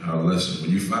understand our lesson.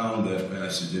 When you found that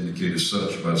passage, indicate as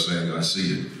such by saying, I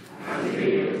see it. I see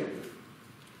it.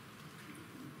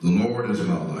 The Lord is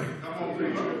my light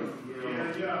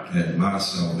and my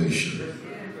salvation.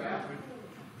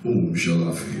 Whom shall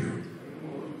I fear?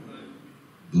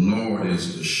 The Lord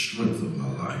is the strength of my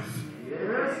life.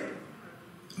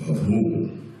 Of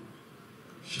whom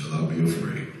shall I be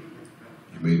afraid?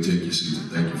 You may take your seats,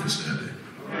 and thank you for standing.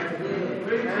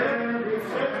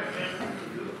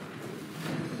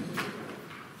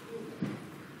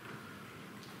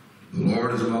 The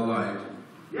Lord is my light,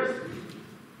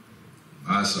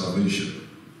 my salvation.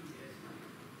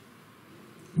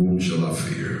 Whom shall I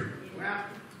fear?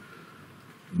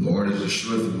 The Lord is the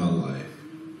strength of my life.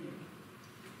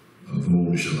 Of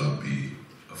whom shall I be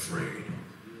afraid?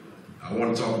 I I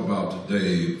want to talk about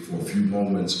today for a few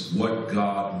moments what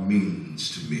God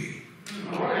means to me.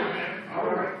 All right. All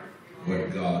right.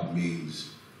 What God means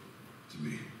to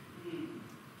me.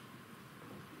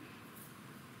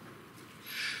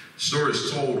 Story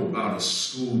is told about a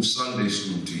Sunday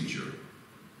school teacher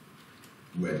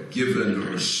who had given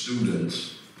her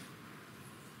students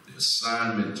the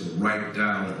assignment to write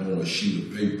down on a sheet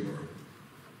of paper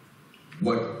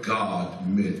what God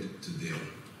meant to them.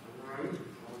 All right.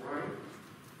 All right.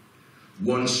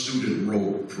 One student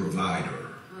wrote provider.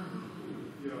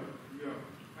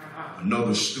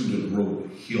 Another student wrote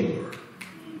healer.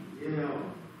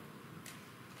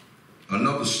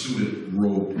 Another student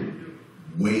wrote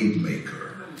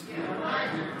waymaker.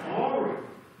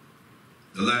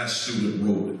 The last student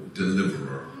wrote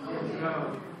deliverer.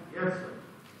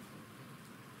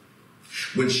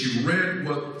 When she read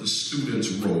what the students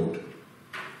wrote,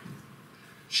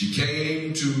 she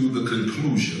came to the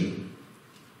conclusion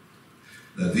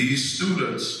that these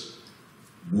students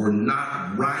were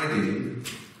not writing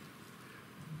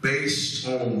based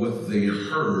on what they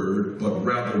heard, but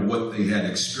rather what they had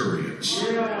experienced.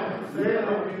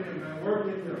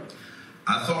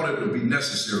 I thought it would be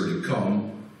necessary to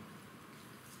come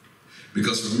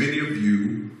because for many of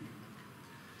you,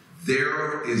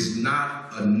 there is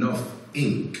not enough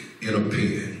ink in a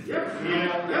pen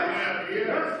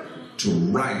to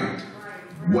write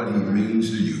what he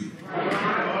means to you.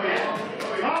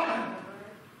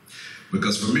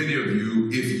 Because for many of you,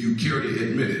 if you care to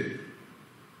admit it,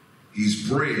 he's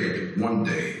bread one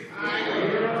day.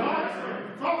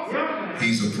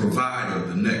 He's a provider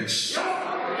the next.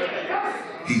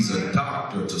 He's a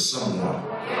doctor to someone.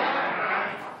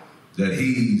 That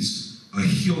he's a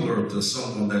healer to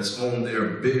someone that's on their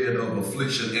bed of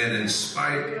affliction. And in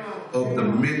spite of the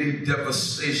many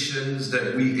devastations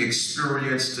that we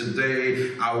experience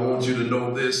today, I want you to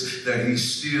know this, that he's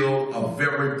still a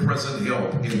very present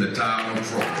help in the time of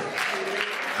trouble.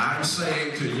 I'm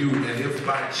saying to you, and if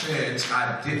by chance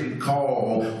I didn't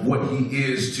call what he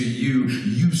is to you,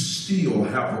 you still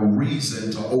have a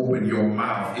reason to open your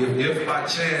mouth. If by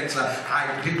chance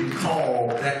I didn't call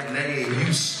that name,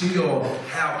 you still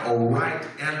have a right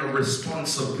and a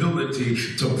responsibility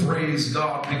to praise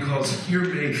God, because hear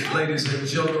me, ladies and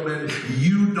gentlemen,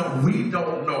 we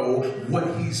don't know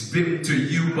what he's been to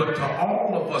you, but to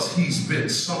all of us he's been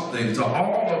something. To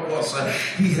all of us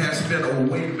he has been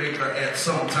a way maker at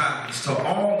some times. To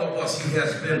all of us he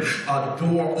has been a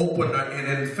door opener.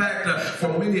 And in fact,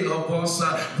 for many of us,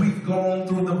 we've gone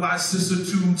through the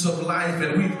vicissitudes of life,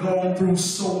 and we've gone through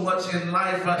so much in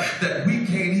life that we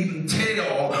can't even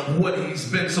tell what he's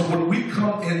been. So when we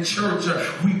come in church,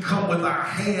 we come with our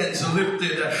hands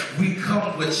lifted, we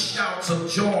come with shouts of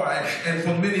joy, and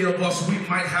for many of us we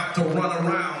might have to run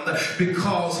around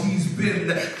because he's been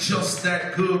just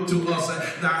that good to us.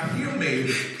 Now hear me,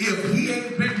 if he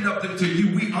ain't been nothing to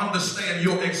you, we understand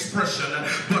your expression,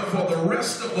 but for the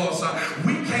rest of us,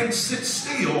 we can't sit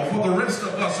still. For the rest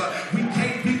of us, we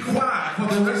can't be quiet.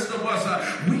 For the rest of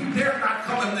us, we dare not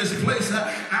come in this place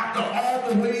after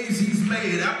all the ways he's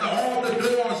made, after all the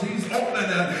doors he's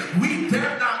opened. We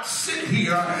dare not sit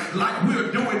here like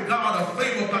we're doing God a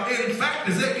favor. But in fact,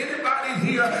 is there anybody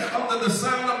here under the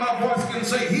sound of my voice can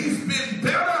say he's been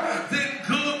better than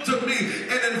good to me?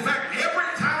 And in fact,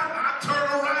 every time I turn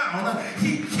around,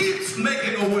 he keeps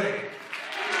making a way.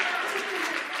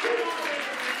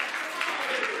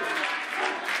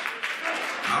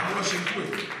 I'm rushing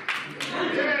quickly.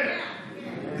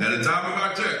 At the time of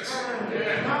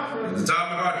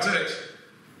our text,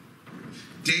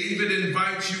 David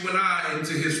invites you and I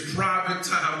into his private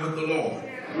time with the Lord.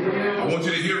 I want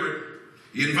you to hear it.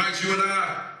 He invites you and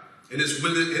I in his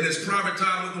private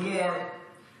time with the Lord.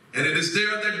 And it is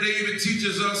there that David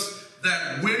teaches us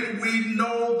that when we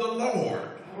know the Lord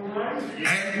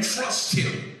and trust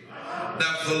him,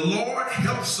 that the Lord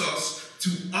helps us to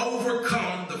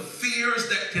overcome the fears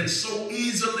that can so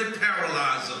easily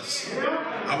paralyze us.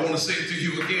 I want to say it to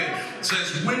you again. It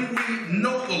says, when we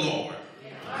know the Lord.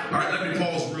 All right, let me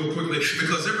pause real quickly,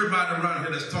 because everybody around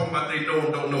here that's talking about they know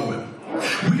him don't know him.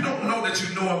 We don't know that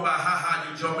you know him by how high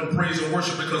you jump in praise and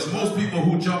worship, because most people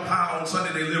who jump high on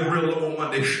Sunday, they live real low on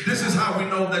Monday. This is how we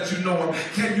know that you know him.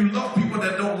 Can you love people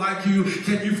that don't like you?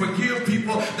 Can you forgive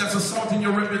people that's assaulting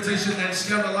your reputation and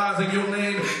scandalizing your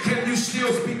name? Can you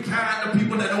still speak kind to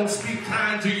people that don't speak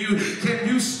kind to you? Can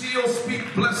you still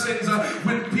speak blessings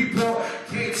when people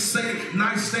can't say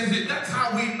nice things? That's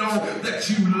how we know that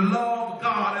you love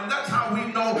God, and that's how we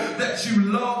know that you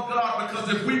love God,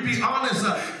 because if we be honest,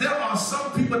 there are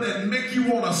some people that make you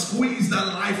want to squeeze the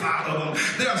life out of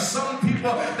them. There are some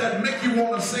people that make you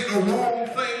want to say the wrong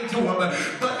thing to him.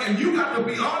 And you got to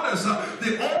be honest,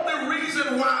 the only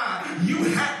reason why you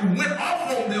went off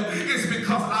on them is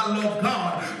because I love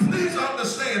God. Please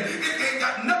understand, it ain't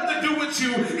got nothing to do with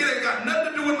you. It ain't got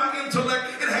nothing to do with my intellect.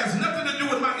 It has nothing to do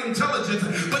with my intelligence,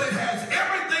 but it has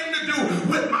everything to do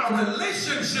with my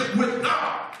relationship with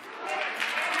God.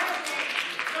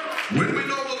 When we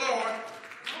know the Lord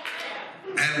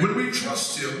and when we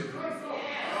trust him,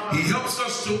 he helps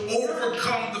us to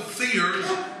overcome the fears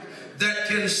that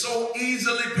can so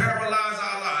easily paralyze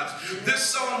our lives. This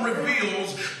psalm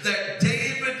reveals that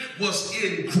David was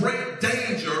in great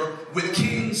danger with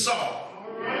King Saul.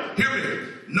 Hear me.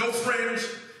 Know, friends,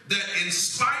 that in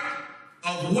spite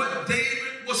of what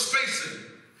David was facing,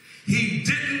 he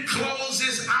didn't close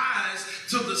his eyes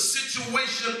to the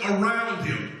situation around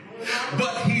him,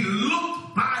 but he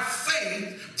looked by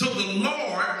faith to the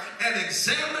Lord and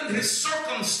examined his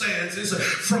circumstances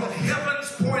from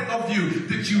heaven's point of view.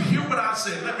 Did you hear what I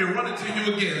said? Let me run it to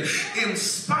you again. In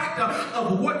spite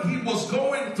of what he was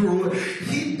going through,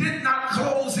 he did not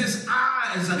close his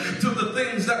eyes to the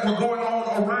things that were going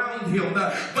on around him,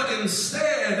 but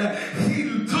instead he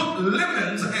took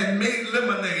lemons and made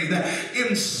lemonade.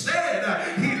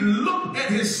 Instead, he looked at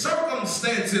his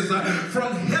circumstances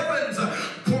from heaven's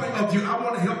point of view. I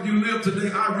want to help you live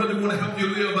today. I really want to help you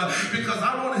live because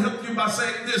I want to help you by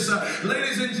saying this.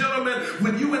 Ladies and gentlemen,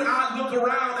 when you and I look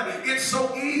around, it's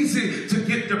so easy to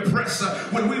get depressed.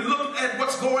 When we look at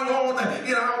what's going on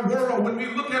in our world, when we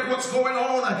look at what's going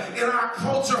on in our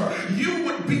culture, you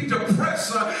would be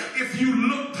depressed if you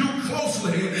look too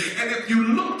closely. And if you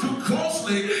look too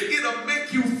closely, it'll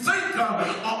make you think or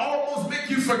almost make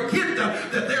you forget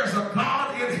that there's a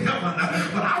God in heaven.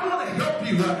 But I want to help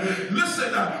you.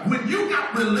 Listen, when you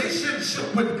got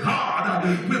relationship with God,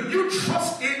 when you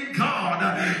trust in God,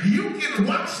 you can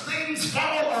watch things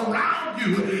fall around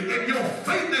you and your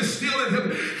faith is still in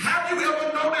him. Have you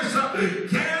ever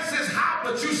noticed gas is high,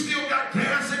 but you still got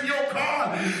gas in your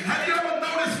car? Have you ever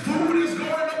noticed food is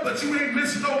going up, but you ain't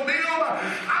missed no meal?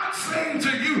 I'm saying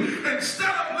to you, instead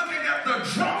of looking at the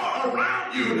drama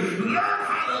around you, learn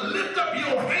how to lift up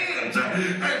your hands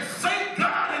and thank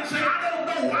God and say, I don't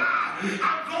know why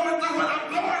I'm going through what I'm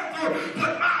going through,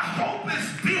 but my hope is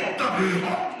built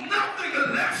on nothing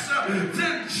less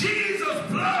than Jesus'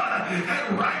 blood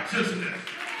and righteousness.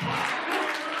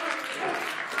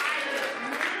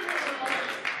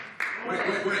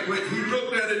 Wait. He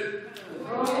looked at it.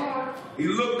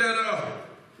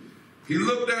 He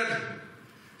looked at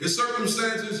his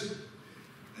circumstances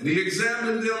and he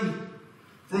examined them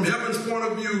from heaven's point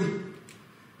of view.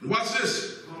 And watch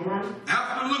this.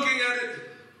 After looking at it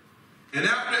and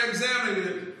after examining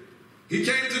it, he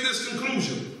came to this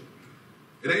conclusion.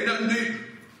 It ain't nothing deep,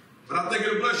 but I think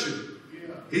it'll bless you.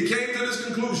 He came to this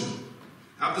conclusion.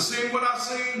 After seeing what I've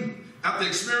seen, after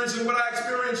experiencing what I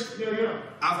experienced,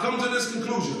 I've come to this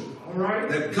conclusion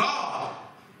that God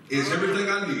is everything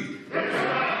I need.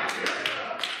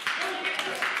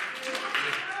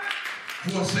 I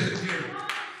want to say it again.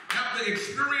 After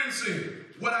experiencing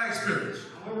what I experienced,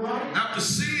 after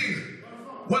seeing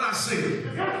what I see,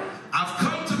 I've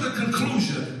come to the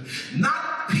conclusion,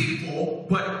 not people,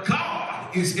 but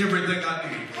God is everything I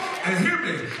need. And hear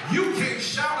me, you can't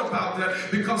shout about that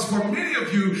because for many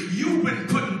of you, you've been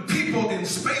putting people in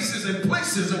spaces and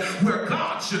places where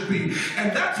God should be.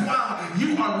 And that's why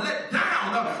you are let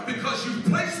down because you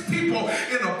place people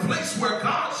in a place where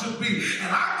God should be. And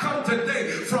I come today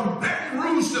from Baton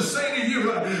Rouge to say to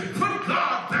you, put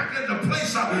God back in the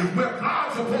place where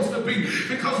God's supposed to be.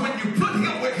 Because when you put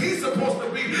him where he's supposed to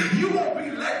be, you won't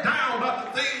be let down by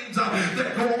the things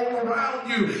that go on around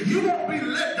you. You won't be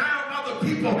let down by the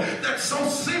people that so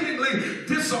seemingly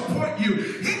disappoint you.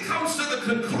 He comes to the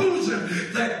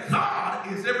conclusion that God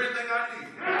is everything I need.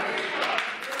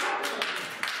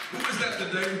 Who is that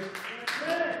today?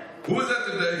 Who is that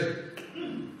today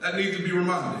that needs to be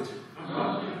reminded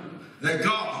that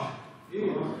God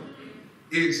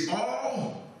is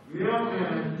all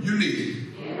you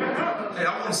need? Hey,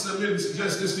 I want to submit and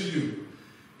suggest this to you.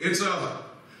 It's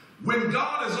when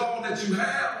God is all that you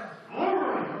have,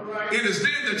 it is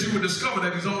then that you will discover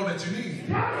that he's all that you need.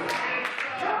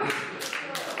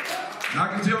 And I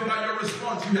can tell by your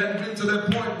response you hadn't been to that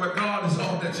point where God is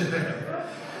all that you have.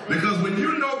 Because when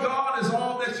you know God is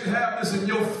all that you have, listen,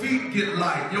 your feet get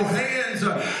light. Your hands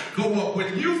go up.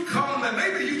 When you've come, and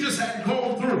maybe you just hadn't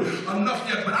gone through enough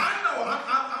yet, but I know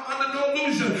I'm under no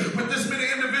illusion with this many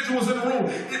individuals in the room.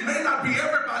 It may not be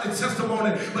everybody's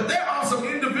testimony, but there are some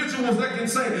individuals that can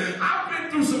say, I've been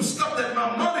through some stuff that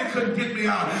my money couldn't get me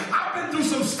out. I've been through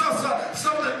some stuff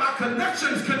that my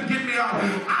connections couldn't get me out.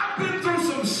 I've been through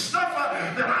some stuff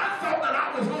that I thought that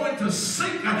I was going going to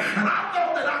sink, and I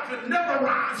thought that I could never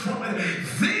rise from it.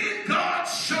 Then God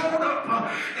showed up,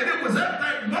 and it was at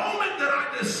that moment that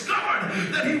I discovered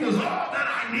that he was all that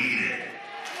I needed.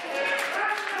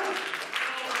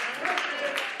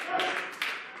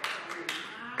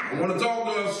 I want to talk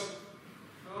to us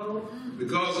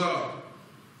because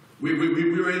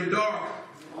we're in dark,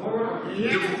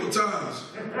 difficult times.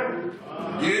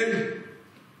 Again,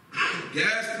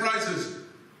 gas prices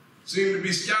seem to be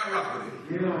skyrocketing.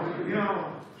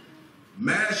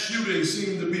 Mass shootings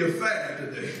seem to be a fad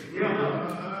today.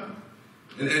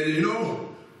 And you know,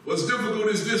 what's difficult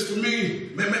is this for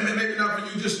me, maybe not for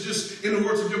you, just in the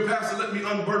words of your pastor, let me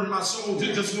unburden my soul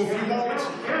just for a few moments.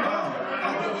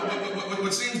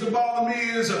 What seems to bother me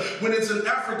is when it's an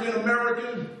African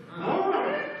American,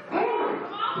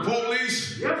 the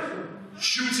police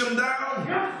shoots him down,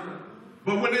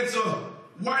 but when it's a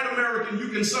white American, you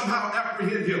can somehow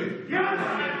apprehend him.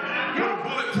 Put a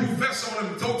bulletproof vest on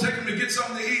him, don't take him to get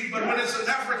something to eat, but when it's an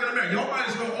African American,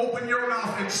 nobody's going to open your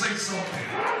mouth and say something.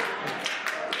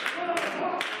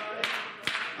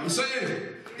 I'm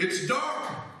saying it's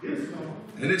dark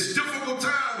and it's difficult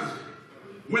times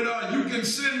when you can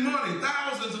send money,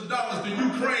 thousands of dollars to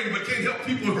Ukraine, but can't help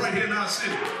people right here in our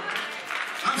city.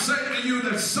 I'm saying to you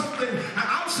that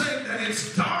I'm saying that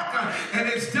it's dark and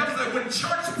it's difficult when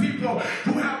church people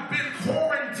who have been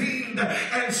quarantined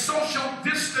and social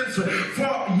distance for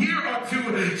a year or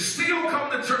two still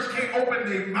come to church, can't open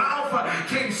their mouth,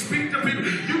 can't speak to people.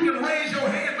 You can raise your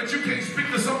hand, but you can't speak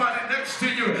to somebody next to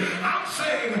you. I'm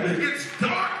saying it's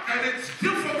dark and it's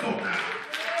difficult now.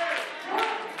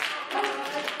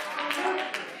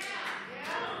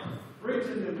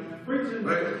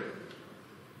 Right?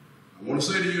 I want to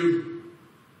say to you,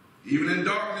 even in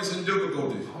darkness and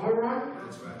difficulties,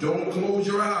 don't close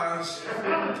your eyes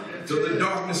to the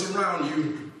darkness around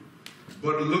you,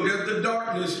 but look at the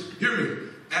darkness, hear me,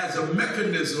 as a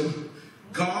mechanism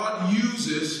God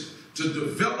uses to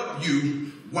develop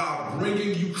you while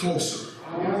bringing you closer.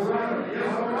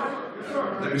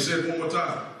 Let me say it one more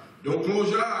time. Don't close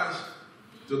your eyes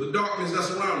to the darkness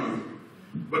that's around you,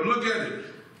 but look at it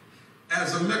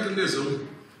as a mechanism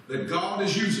that God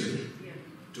is using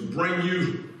to bring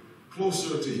you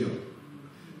closer to him.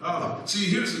 See,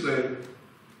 here's the thing.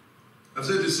 I've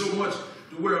said this so much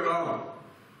to where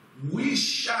we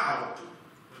shout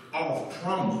off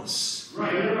promise.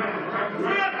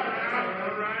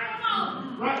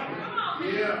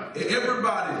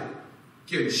 Everybody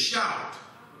can shout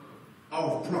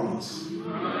off promise.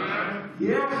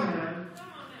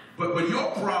 But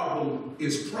your problem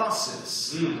is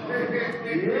process. You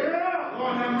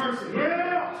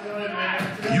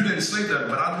didn't say that,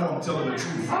 but I know I'm telling the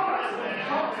truth.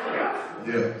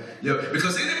 Yeah.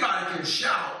 Because anybody can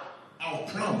shout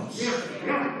off promise.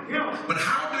 But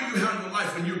how do you handle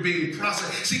life when you're being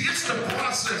processed? See, it's the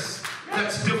process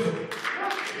that's difficult.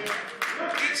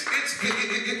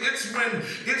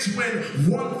 It's when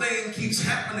one thing keeps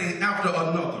happening after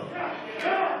another.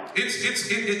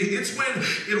 It's when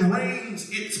it rains,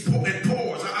 it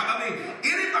pours. I mean,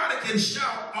 anybody can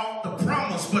shout off the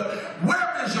promise, but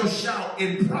where is your shout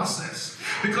in process?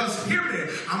 Because hear me,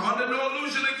 I'm under no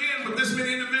illusion again with this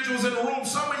many individuals in the room.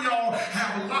 Some of y'all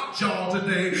have lockjaw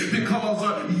today because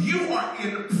you are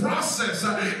in process,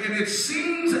 and it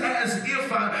seems as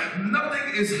if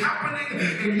nothing is happening.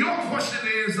 And your question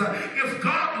is, if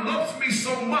God loves me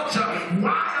so much,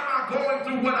 why am I going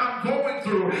through what I'm going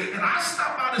through? And I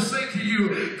stop by to say to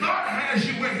you, God has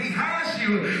you where he has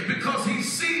you because he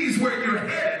sees where you're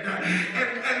headed.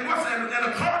 And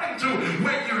according to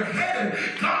where you're headed,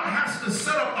 God has to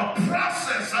set up a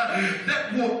process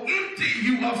that will empty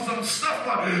you of some stuff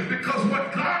because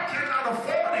what God cannot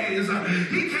afford is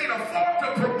he can't afford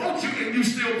to promote you and you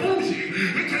still bougie.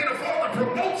 He can't afford to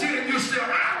promote you and you're still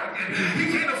arrogant. He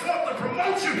can't afford to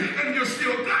promote you and you're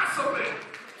still gossiping.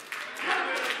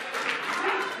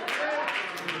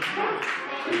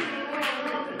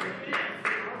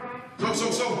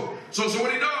 So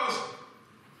what he does,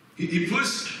 he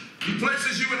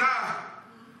places you and I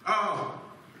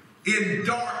in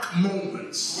dark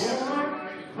moments.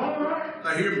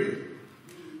 Now hear me.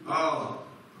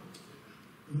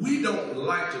 We don't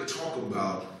like to talk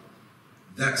about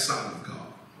that side of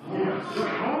God.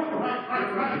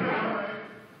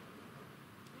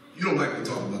 You don't like to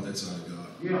talk about that side of God.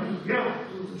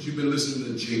 Because you've been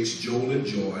listening to Jakes, Joel, and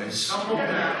Joyce.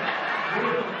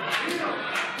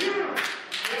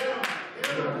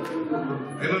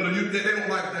 They don't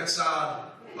like that side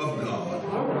of God.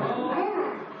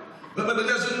 But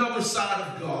there's another side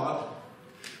of God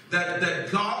that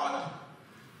God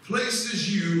places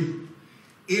you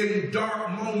in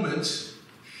dark moments,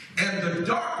 And the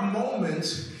dark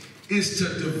moment is to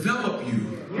develop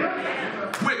you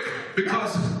quick,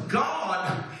 because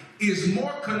God is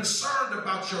more concerned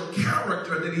about your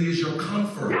character than he is your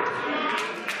comfort.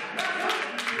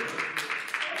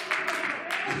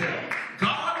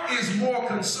 God is more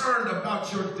concerned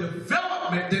about your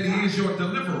development than he is your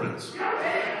deliverance.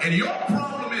 And your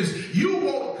problem is you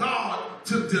want God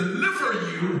to deliver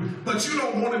you, but you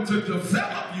don't want him to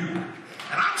develop you.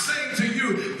 And I'm saying to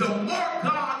you, the more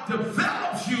God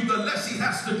develops you, the less he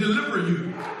has to deliver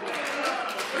you.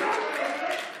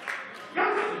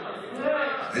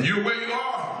 And you're where you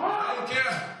are.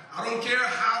 I don't care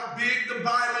how big the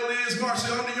Bible is,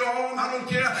 Marcia, under your arm. I don't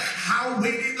care how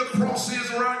weighty the cross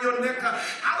is around your neck.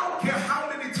 I don't care how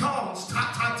many tongues,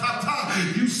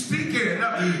 you speak in.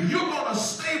 You're going to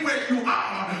stay where you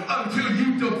are until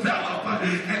you develop.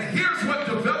 And here's what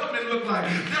development looks like.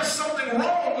 There's something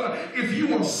wrong if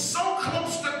you are so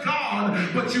close to God,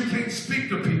 but you can't speak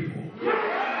to people.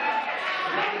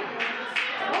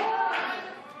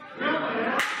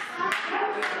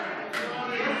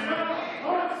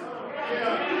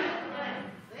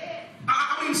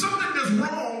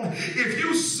 If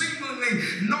you secretly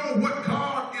know what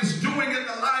God is doing in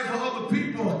the life of other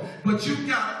people, but you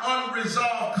got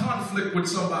unresolved conflict with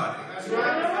somebody. That's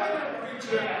right.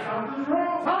 Something's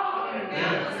wrong.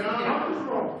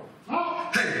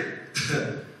 Hey,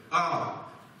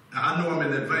 I know I'm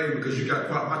in that vein because you got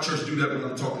quiet. My church do that when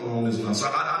I'm talking along this line. So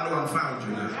I know I'm found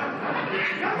you now.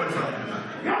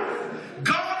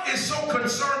 God is so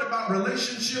concerned about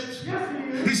relationships.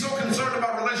 He's so concerned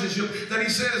about relationships that he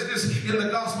says this in the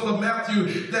Gospel of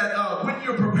Matthew, that when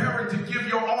you're preparing to give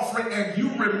your offering and you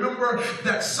remember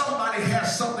that somebody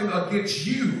has something against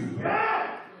you,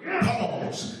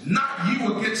 pause, not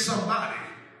you against somebody.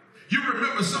 You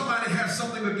remember somebody has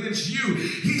something against you.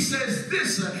 He says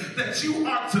this, that you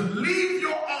are to leave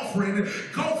your offering,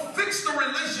 go fix the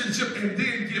relationship, and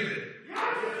then give it.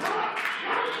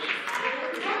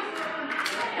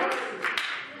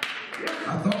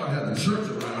 I thought I had the church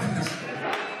around this.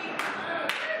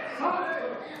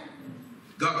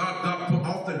 God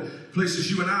often places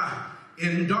you and I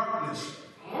in darkness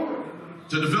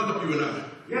to develop you and I.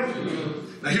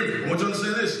 Now hear me, I want you to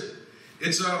understand this.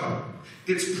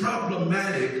 It's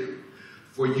problematic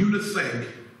for you to think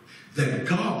that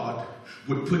God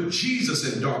would put Jesus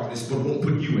in darkness but won't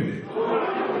put you in it.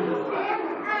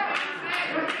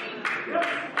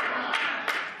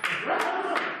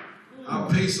 I'll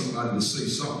pay somebody to say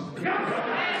something.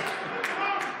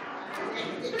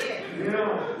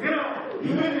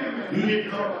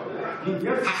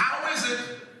 How is it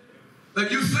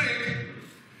that you think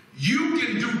you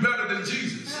can do better than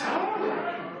Jesus?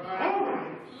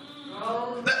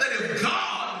 That if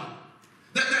God,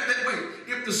 wait,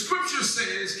 if the scripture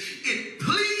says it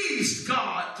pleased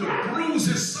God to bruise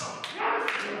his son,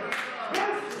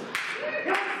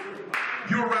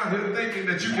 you're around here thinking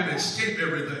that you can escape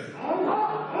everything.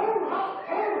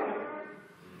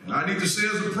 And I need to say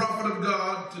as a prophet of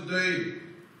God today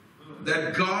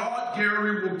that God,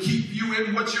 Gary, will keep you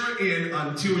in what you're in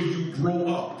until you grow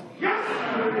up.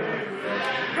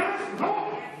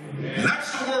 And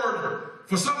that's the word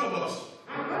for some of us,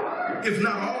 if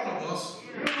not all of us,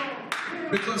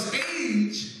 because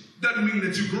age doesn't mean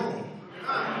that you grow.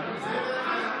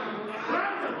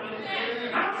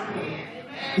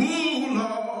 Ooh,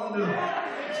 Lord.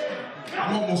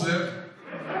 I'm almost there.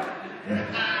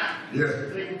 Yeah.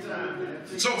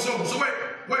 So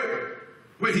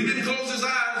wait. He didn't close his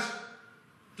eyes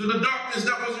to the darkness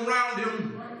that was around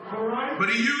him, but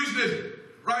he used it,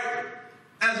 right,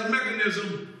 as a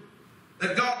mechanism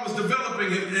that God was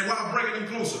developing him and while bringing him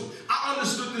closer. I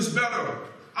understood this better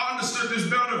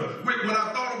when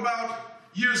I thought about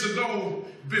years ago,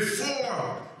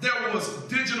 before there was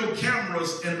digital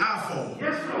cameras and iPhones.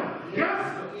 Yes, sir.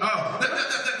 Yes.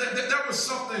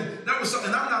 There was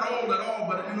something, I'm not old at all,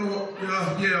 but you know, I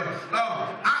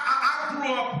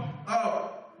grew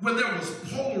up when there was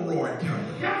Polaroid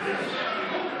cameras.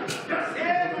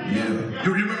 Yeah.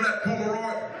 You remember that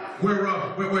Polaroid?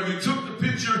 Where you took the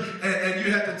picture and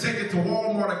you had to take it to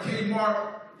Walmart or Kmart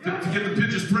to get the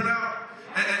pictures printed out.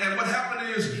 And what happened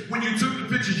is, when you took the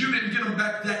pictures, you didn't get them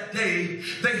back that day.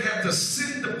 They had to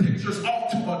send the pictures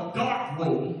off to a dark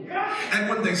room. And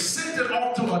when they sent it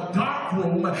off to a dark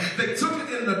room, they took it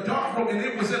in the dark room, and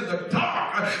it was in the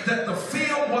dark that the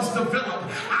film was developed.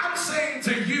 I'm saying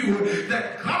to you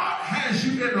that God has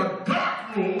you in a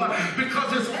dark room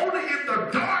because it's only in the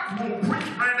dark room, preach,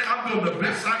 Randy, I'm doing the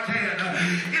best I can,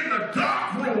 in the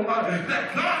dark room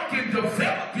that God can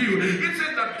develop you. It's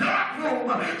in the dark room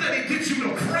that he gets you to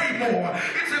pray more.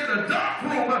 It's in the dark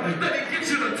room that he gets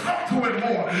you to talk to him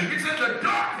more. It's in the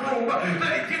dark room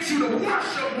that he gets you to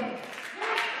worship more.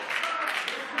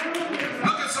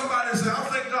 Look at somebody and say, I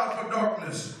thank God for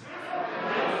darkness.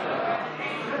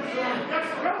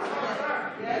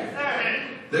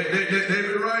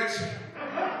 David writes,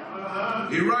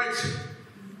 he writes,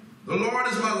 the Lord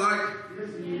is my light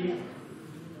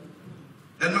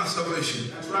and my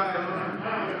salvation. That's right.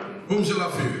 Whom shall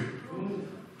I fear?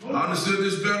 I understood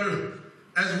this better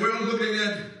as well looking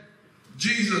at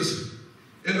Jesus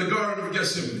in the Garden of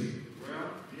Gethsemane.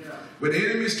 When the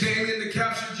enemies came in to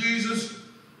capture Jesus,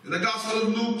 in the Gospel of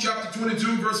Luke chapter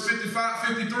 22 verse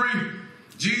 55-53,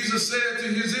 Jesus said to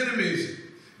his enemies,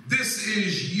 this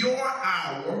is your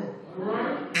hour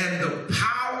and the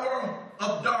power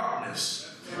of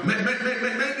darkness.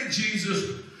 Maybe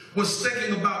Jesus was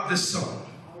thinking about this song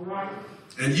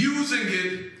and using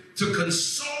it to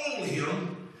console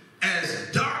him as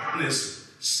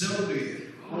darkness settled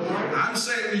in. I'm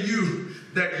saying to you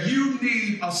that you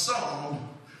need a song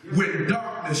when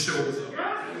darkness shows up.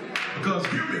 Because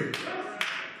hear me,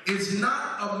 it's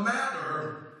not a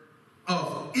matter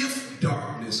of if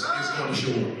darkness is going to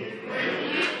show up.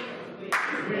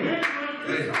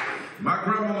 Hey, my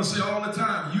grandmama say all the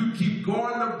time, you keep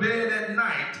going to bed at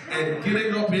night and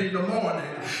getting up in the morning.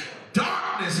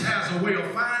 Darkness has a way of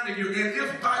finding you. And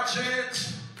if by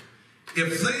chance,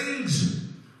 if things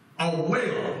are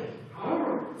well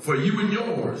for you and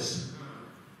yours,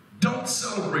 don't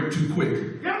celebrate too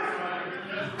quick.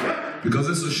 Because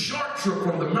it's a short trip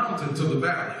from the mountain to the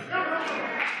valley.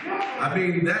 I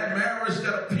mean, that marriage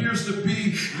that appears to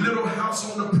be Little House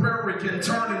on the Prairie can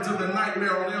turn into the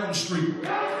Nightmare on Elm Street.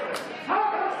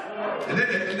 And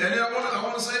then I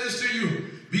want to say this to you.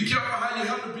 Be careful how you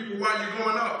handle people while you're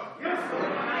going up.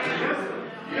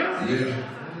 Yeah.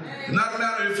 It's not a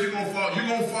matter if you're going to fall. You're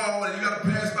going to fall and you got to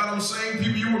pass by them same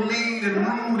people you were mean and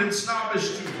rude and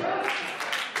snobbish to.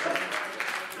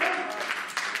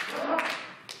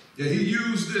 Yeah, he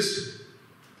used this,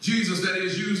 Jesus that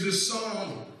is, used this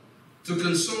song to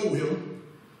console him.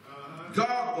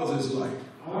 God was his light.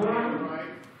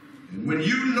 And when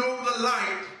you know the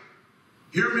light,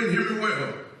 hear me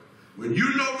well. When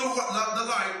you know the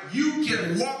light, you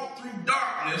can walk through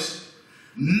darkness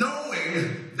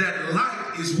knowing that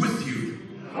light is with you.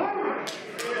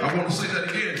 I want to say that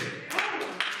again.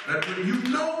 That when you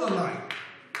know the light,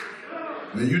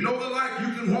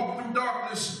 you can walk through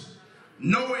darkness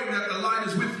knowing that the light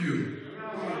is with you.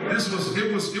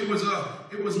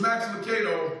 It was Max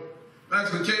Lucado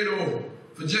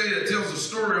for Jay that tells a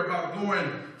story about going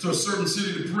to a certain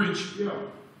city to preach. Yeah.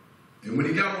 And when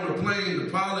he got on the plane,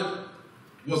 the pilot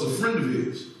was a friend of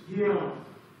his. Yeah.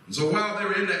 And so while they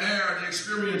were in the air, they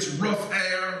experienced rough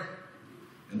air,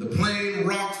 and the plane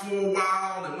rocked for a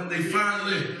while, and when they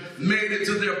finally made it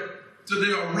to their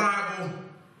arrival,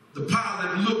 the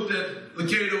pilot looked at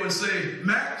Lucado and said,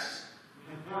 Max,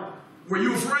 were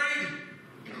you afraid?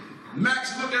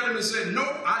 Max looked at him and said,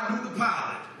 nope, I knew the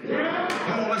pilot.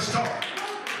 Come on, let's talk.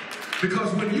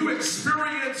 Because when you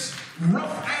experience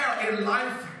rough air in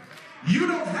life, you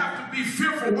don't have to be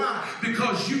fearful. Why?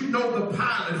 Because you know the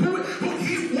pilot. Who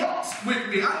he walks with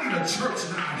me. I need a church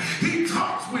now. He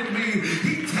talks with me.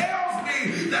 He tells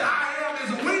me that I am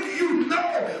as when you know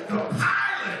the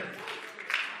pilot.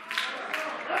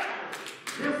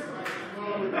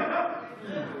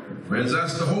 Friends,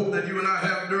 that's the hope that you and I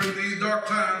have during these dark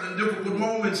times and difficult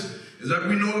moments, is that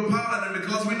we know the pilot, and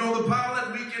because we know the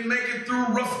pilot, we can make it through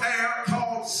rough air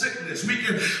called sickness. We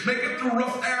can make it through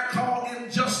rough air called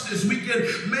injustice. We can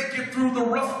make it through the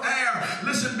rough air.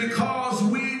 Listen, because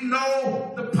we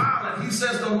know the pilot. He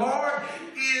says, the Lord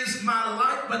is my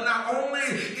light, but not only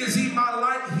is he my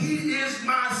light, he is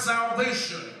my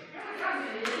salvation.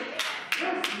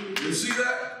 You see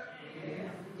that?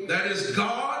 That is,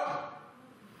 God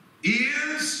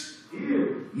is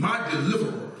my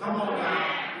deliverer. Come on.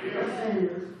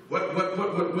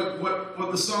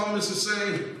 What the psalmist is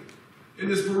saying in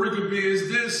this pericope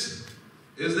is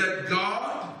that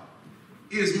God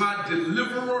is my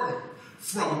deliverer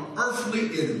from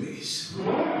earthly enemies.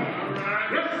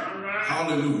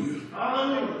 Hallelujah.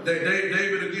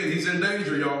 David again, he's in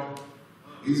danger, y'all.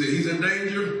 He's in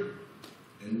danger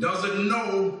and doesn't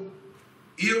know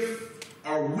if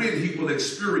or when he will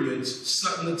experience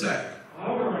sudden attack.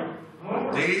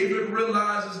 David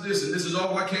realizes this, and this is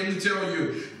all I came to tell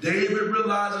you. David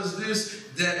realizes this,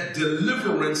 that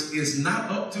deliverance is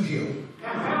not up to him.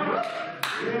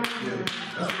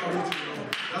 That's what I want you to know.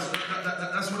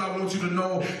 That's what I want you to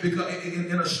know, because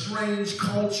in a strange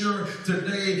culture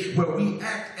today where we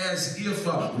act as if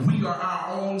we are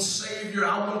our own Savior,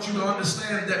 I want you to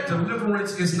understand that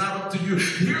deliverance is not up to you.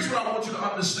 Here's what I want you to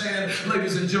understand,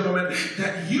 ladies and gentlemen,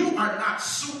 that you are not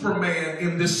Superman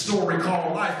in this story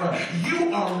called life.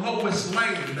 You are Lois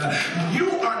Lane.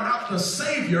 You are not the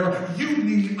Savior. You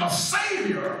need a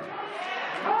Savior.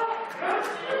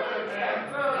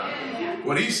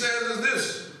 What he says is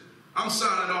this. I'm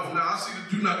signing off now. I see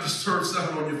the do not disturb sign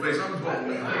on your face. I'm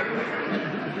going now.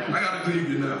 I got to leave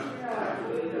you now.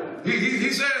 He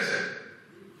says,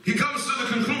 he comes to the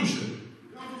conclusion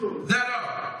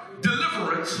that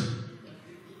deliverance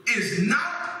is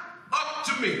not up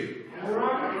to me.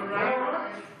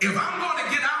 If I'm going to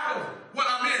get out of what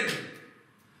I'm in,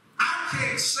 I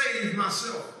can't save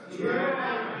myself.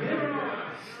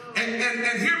 And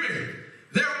hear me.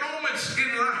 There are moments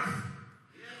in life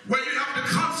where you have to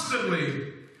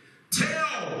constantly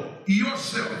tell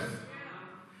yourself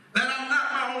that I'm not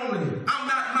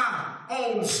my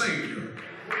own Savior.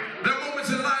 There are moments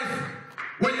in life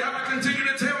where you have to continue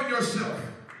to tell yourself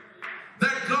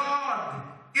that God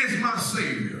is my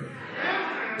Savior.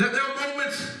 That there are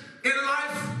moments in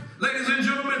life, ladies and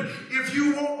gentlemen, if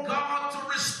you want God to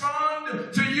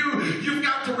respond to you, you've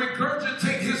got to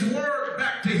regurgitate His word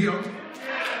back to Him.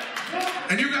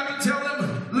 And you got to tell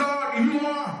Him, Lord, you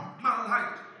are my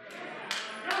light.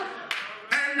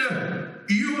 And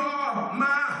you are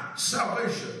my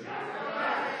salvation.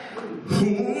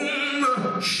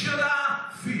 Whom should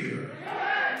I fear?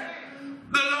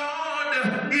 The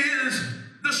Lord is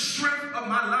the strength of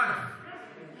my life.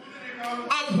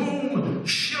 Of whom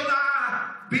shall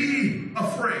I be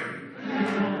afraid?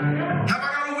 Have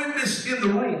I got a witness in the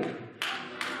room?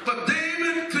 But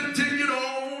David continued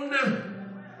on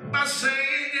by saying,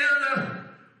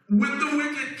 when the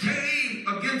wicked came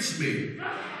against me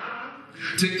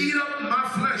to eat up my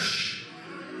flesh,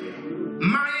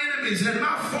 my enemies and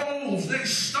my foes, they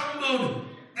stumbled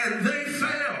and they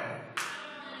fell.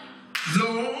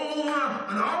 Though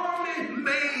an army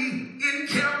may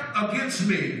encamp against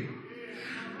me,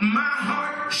 my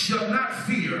heart shall not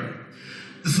fear.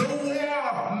 Though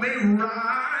war may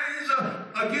rise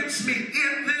against me,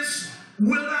 in this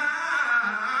will I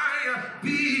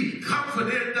be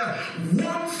confident.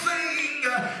 One thing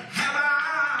have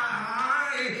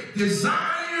I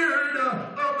desired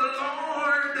of the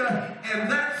Lord,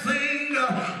 and that thing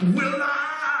will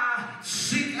I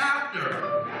seek after.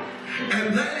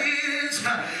 And that is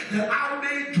that I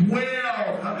may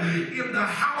dwell in the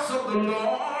house of the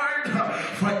Lord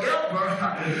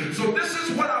forever. So this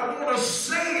is what I want to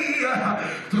say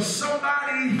to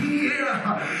somebody here.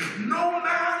 No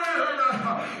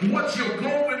matter what you're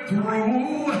going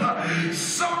through,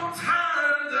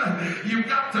 sometimes you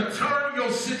got to turn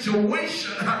your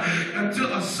situation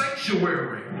into a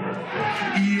sanctuary.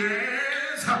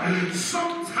 Yes,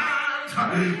 sometimes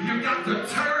you got to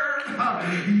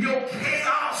turn your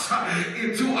chaos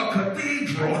into a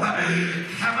cathedral.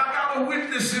 Have I got a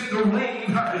witness in the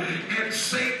room and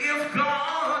say, if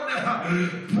God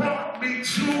brought me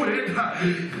to it,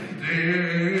 then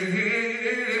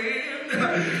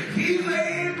He's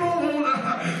able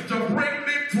to bring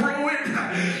me through it.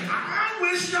 I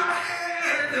wish I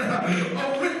had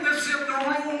a witness in the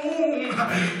room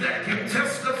that can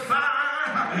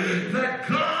testify that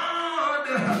God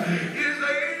is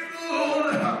able.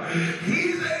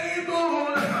 He's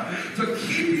able to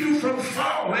keep you from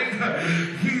falling.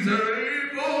 He's able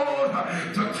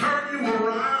to turn you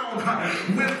around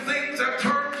when things have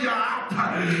turned you out.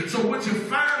 So would you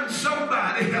find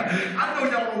somebody, I know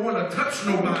y'all don't want to touch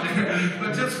nobody,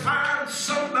 but just find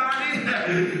somebody,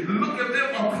 look at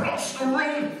them across the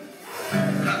room,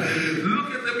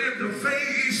 look at them in the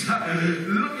face,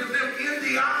 look at them in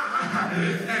the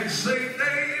eye, and say,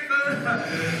 neighbor,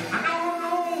 I don't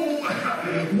know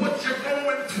what you're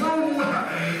going through. I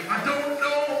don't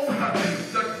know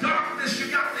the darkness you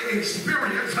got to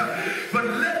experience, but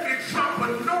let me drop a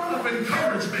note of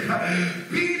encouragement.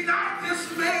 Be not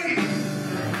dismayed,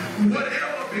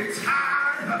 whatever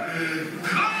betide,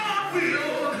 God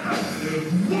will.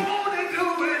 Won't He do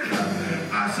it?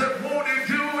 I said, won't He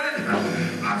do it?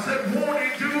 I said, won't He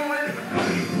do it?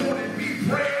 Won't it be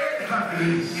bread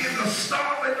in the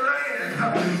starving land?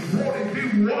 Won't it be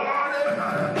water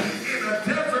in a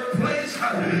desert place?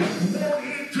 Won't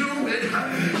He do it? I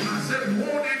said,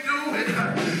 won't He do it?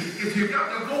 If you got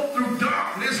to go through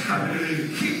darkness,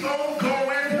 keep on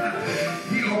going.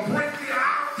 He'll bring you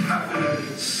out.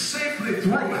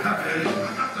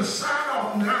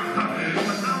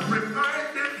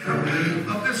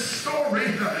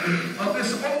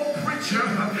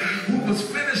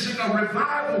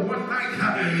 revival one night,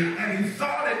 and he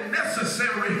thought it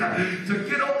necessary to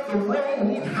get on the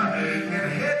road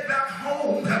and head back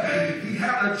home. He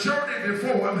had a journey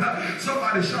before him.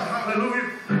 Somebody shout hallelujah.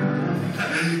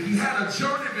 He had a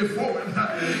journey before him,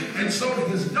 and so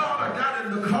his daughter got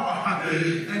in the car,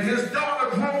 and his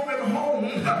daughter drove him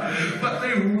home, but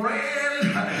they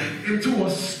ran into a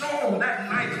storm that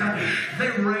night. They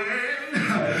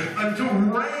ran into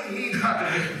rain.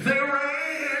 They ran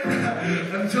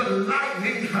into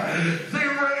lightning. They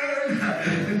ran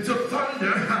into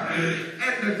thunder,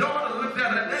 and the daughter looked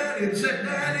at her daddy and said,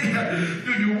 "Daddy,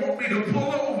 do you want me to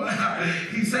pull over?"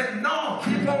 He said, "No,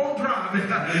 keep on driving."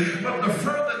 But the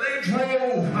further they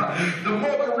drove, the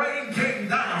more the rain came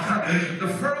down. The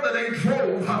further they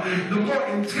drove, the more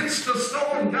intense the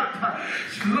storm got.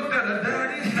 She looked at her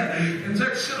daddy and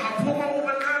said, "Should I pull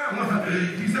over now?"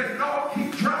 He said, "No,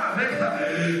 keep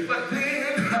driving." But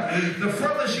then the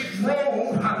further she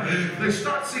drove, they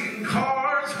start seeing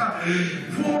cars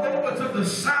pulled over to the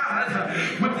side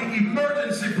with the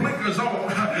emergency blinkers on.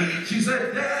 She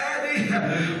said, "Daddy,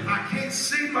 I can't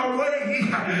see my way.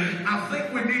 I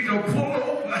think we need to pull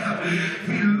over."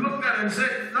 He looked at her and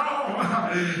said, "No,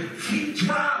 keep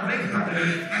driving."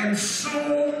 And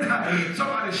soon,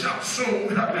 somebody shout soon,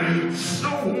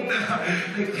 soon,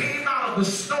 they came out of the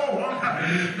storm.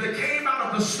 They came out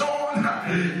of the storm,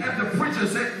 and the preacher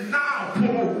said, "Now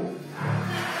pull over."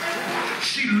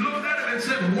 She looked at him and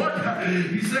said, "What?"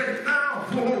 He said, "Now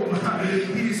pull over."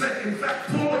 He said, "In fact,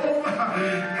 pull over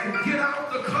and get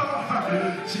out the car."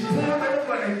 She pulled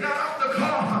over and got out the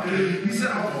car. He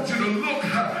said, "I want you to look.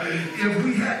 If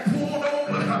we had pulled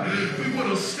over, we would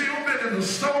have still been in the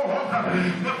storm.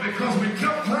 But because we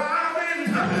kept driving,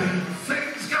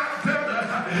 things got better."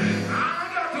 I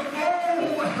got to go,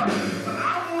 but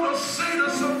I want to say to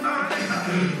somebody,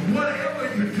 whatever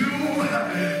you do,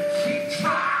 keep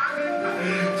driving.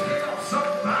 Tell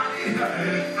somebody,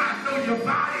 I know your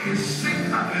body is sick,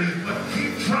 but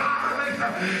keep driving.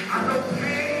 I know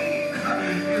pain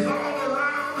is all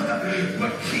around,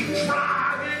 but keep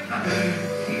driving.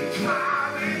 Keep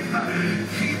driving.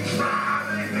 Keep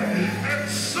driving. And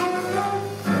soon,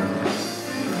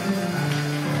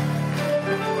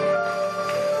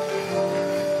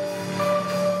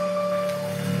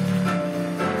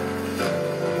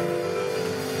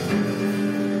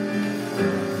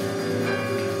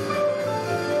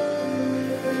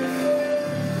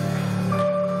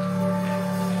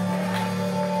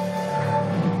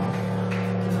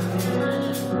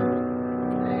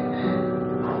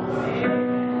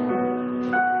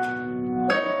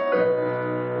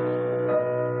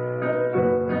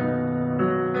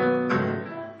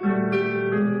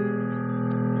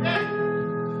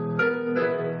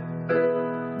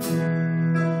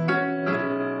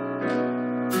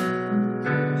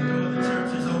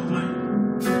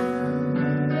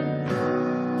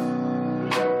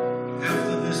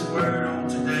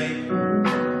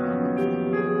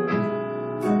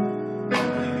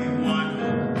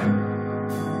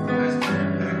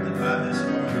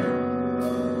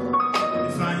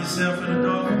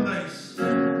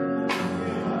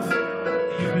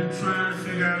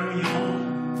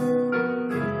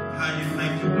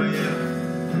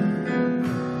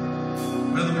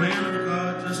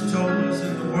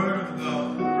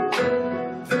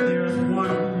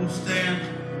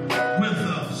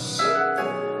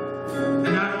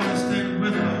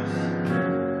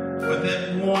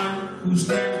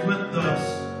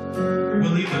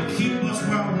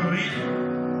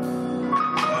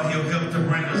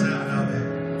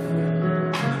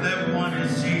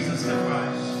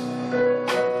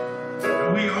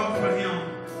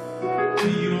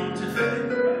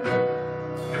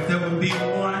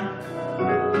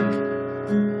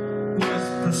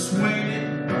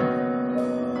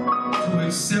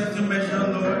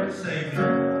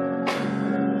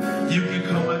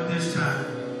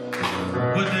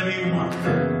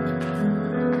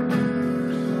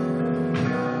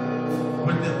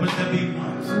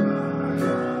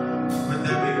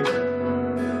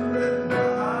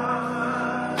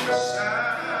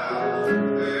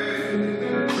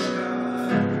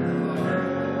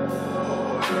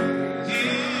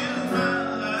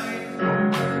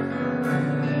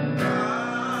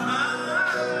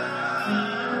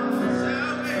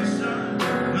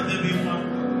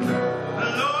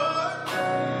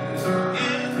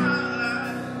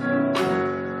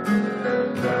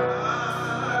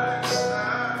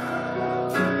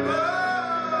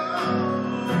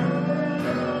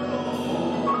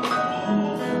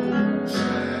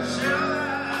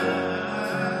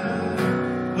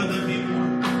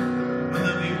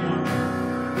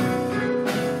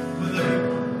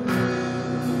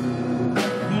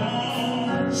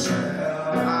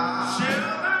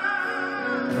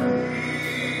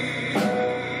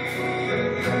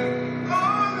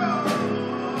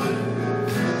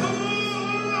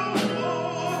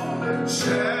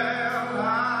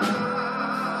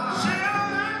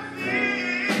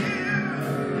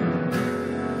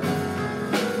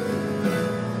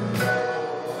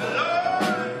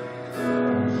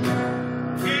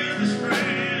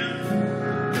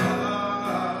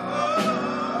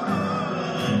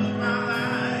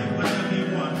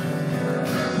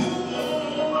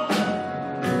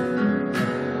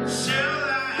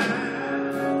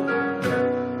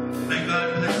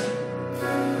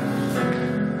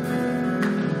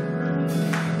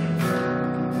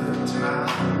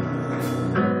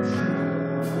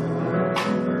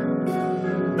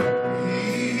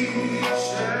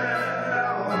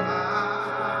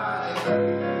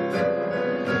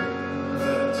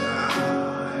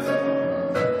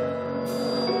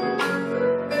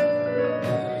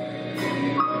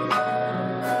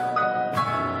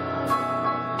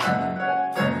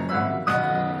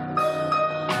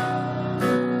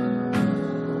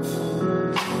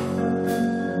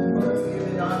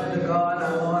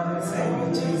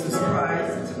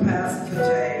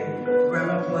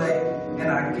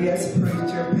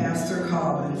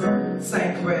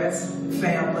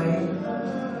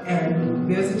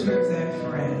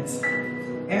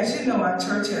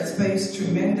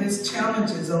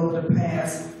 Challenges over the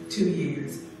past 2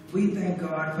 years. We thank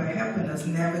God for helping us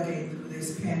navigate through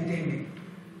this pandemic.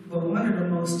 But one of the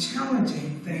most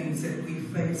challenging things that we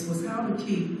faced was how to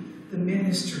keep the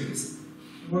ministries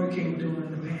working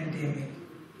during the pandemic.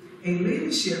 A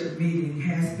leadership meeting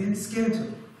has been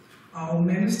scheduled. All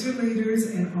minister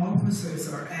leaders and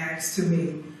officers are asked to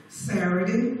meet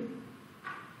Saturday,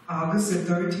 August the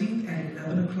 13th at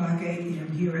 11 o'clock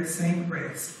a.m. here at St.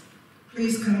 Brett's.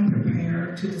 Please come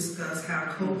prepared to discuss how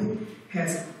COVID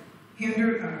has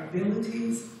hindered our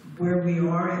abilities, where we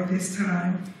are at this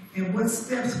time, and what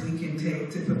steps we can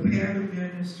take to prepare the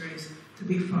ministries to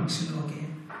be functional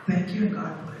again. Thank you and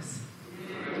God bless.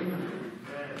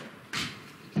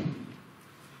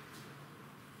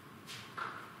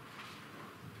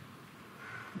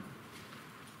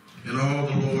 And all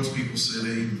the Lord's people said,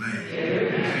 amen.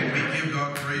 And we give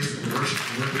God praise for worship,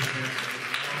 the word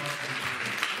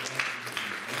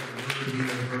we have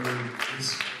heard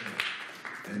this day.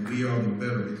 And we are the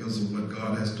better because of what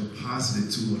God has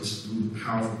deposited to us through the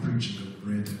powerful preaching of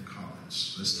Brandon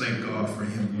Collins. Let's thank God for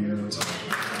him one more time.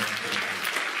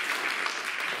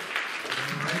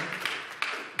 All right.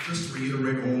 Just to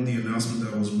reiterate on the announcement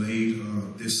that was made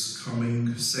this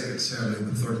coming second Saturday,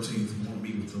 the 13th, we want to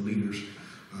meet with the leaders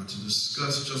to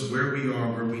discuss just where we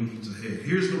are, where we need to head.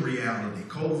 Here's the reality.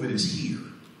 COVID is here.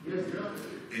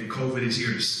 And COVID is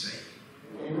here to stay.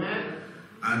 Amen.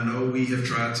 I know we have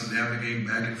tried to navigate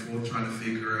back and forth trying to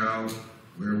figure out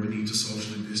where we need to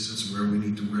socially distance, where we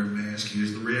need to wear masks.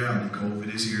 Here's the reality.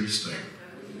 COVID is here to stay.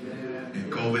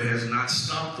 And COVID has not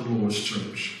stopped the Lord's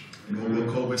church, nor will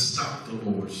COVID stop the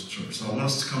Lord's church. So I want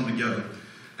us to come together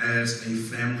as a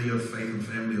family of faith and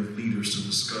family of leaders to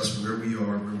discuss where we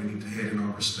are and where we need to head in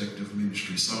our respective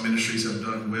ministries. Some ministries have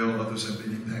done well, others have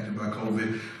been impacted by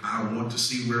COVID. I want to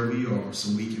see where we are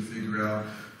so we can figure out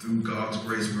through God's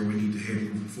grace where we need to head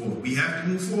moving forward. We have to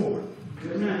move forward.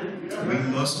 We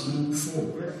must move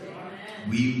forward.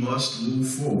 We must move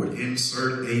forward.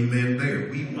 Insert amen there.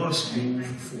 We must move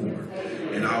forward.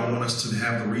 And I want us to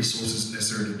have the resources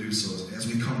necessary to do so. As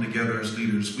we come together as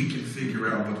leaders, we can figure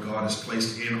out what God has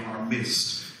placed in our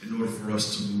midst in order for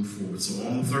us to move forward. So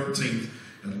on the 13th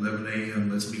at 11 a.m.,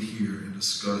 let's meet here and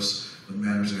discuss the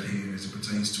matters at hand as it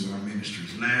pertains to our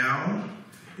ministries. Now,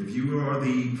 if you are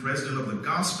the president of the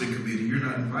gospel committee, you're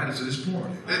not invited to this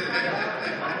party.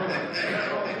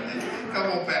 Come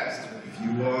on, Pastor. If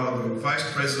you are the vice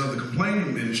president of the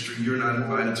complaining ministry, you're not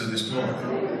invited to this party.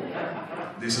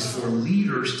 This is for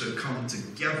leaders to come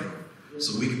together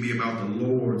so we can be about the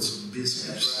Lord's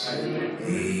business.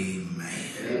 Amen.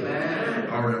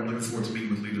 All right, I'm looking forward to meeting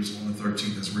with leaders on the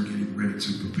 13th as we're getting ready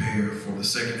to prepare for the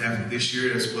second half of this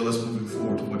year as well as moving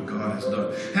forward to what God has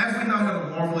done. Have we not had a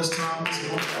marvelous time this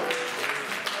morning?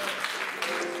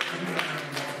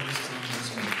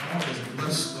 God has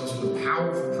blessed us with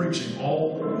powerful preaching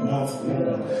all month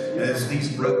long as these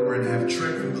brethren have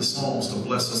trekked through the Psalms to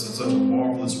bless us in such a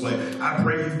marvelous way. I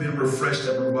pray you've been refreshed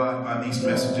and revived by these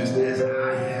messages as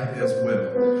I have as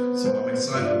well. So I'm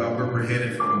excited about where we're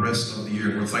headed for the rest of the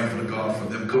year. We're thankful to God for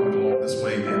them coming along this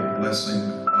way and blessing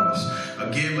us.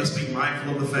 Again, let's be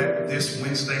mindful of the fact that this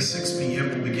Wednesday, 6 p.m.,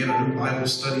 we begin a new Bible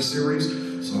study series.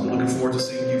 So I'm looking forward to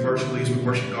seeing you virtually as we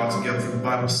worship God together through the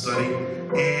Bible study.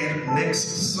 And next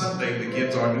Sunday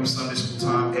begins our new Sunday school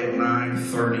time at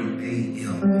 9:30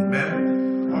 a.m.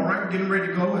 Amen. All right, we're getting ready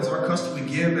to go. As our custom, we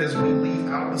give as we leave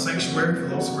out of the sanctuary. For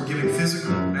those who are giving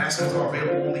physical, baskets are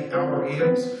available on the hour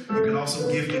ends. You can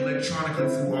also give electronically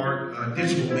through our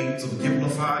digital means of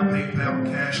Givelify, PayPal,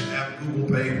 Cash App, Google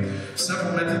Pay.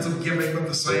 Several methods of giving, but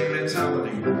the same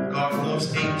mentality. God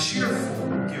loves a cheerful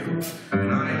giver.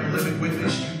 And I am living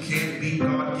witness. You can't beat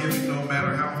God giving no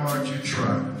matter how hard you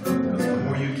try. Because the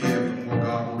more you give, the more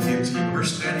God will give to you. We're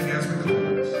standing as we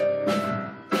close.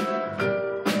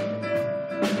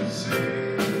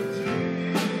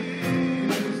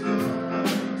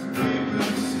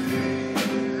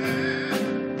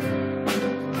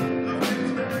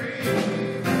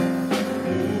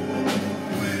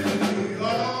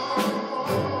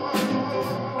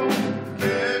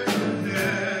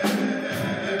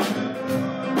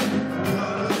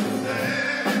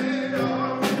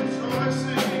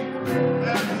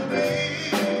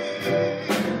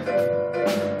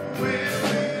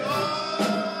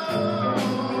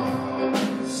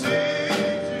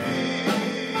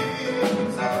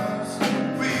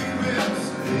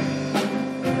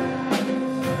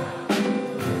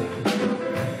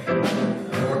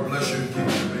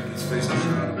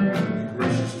 be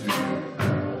gracious to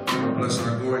you. Lord, bless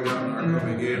our going out and our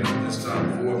coming in at this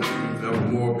time forth. There were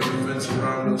more benefits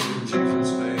around us.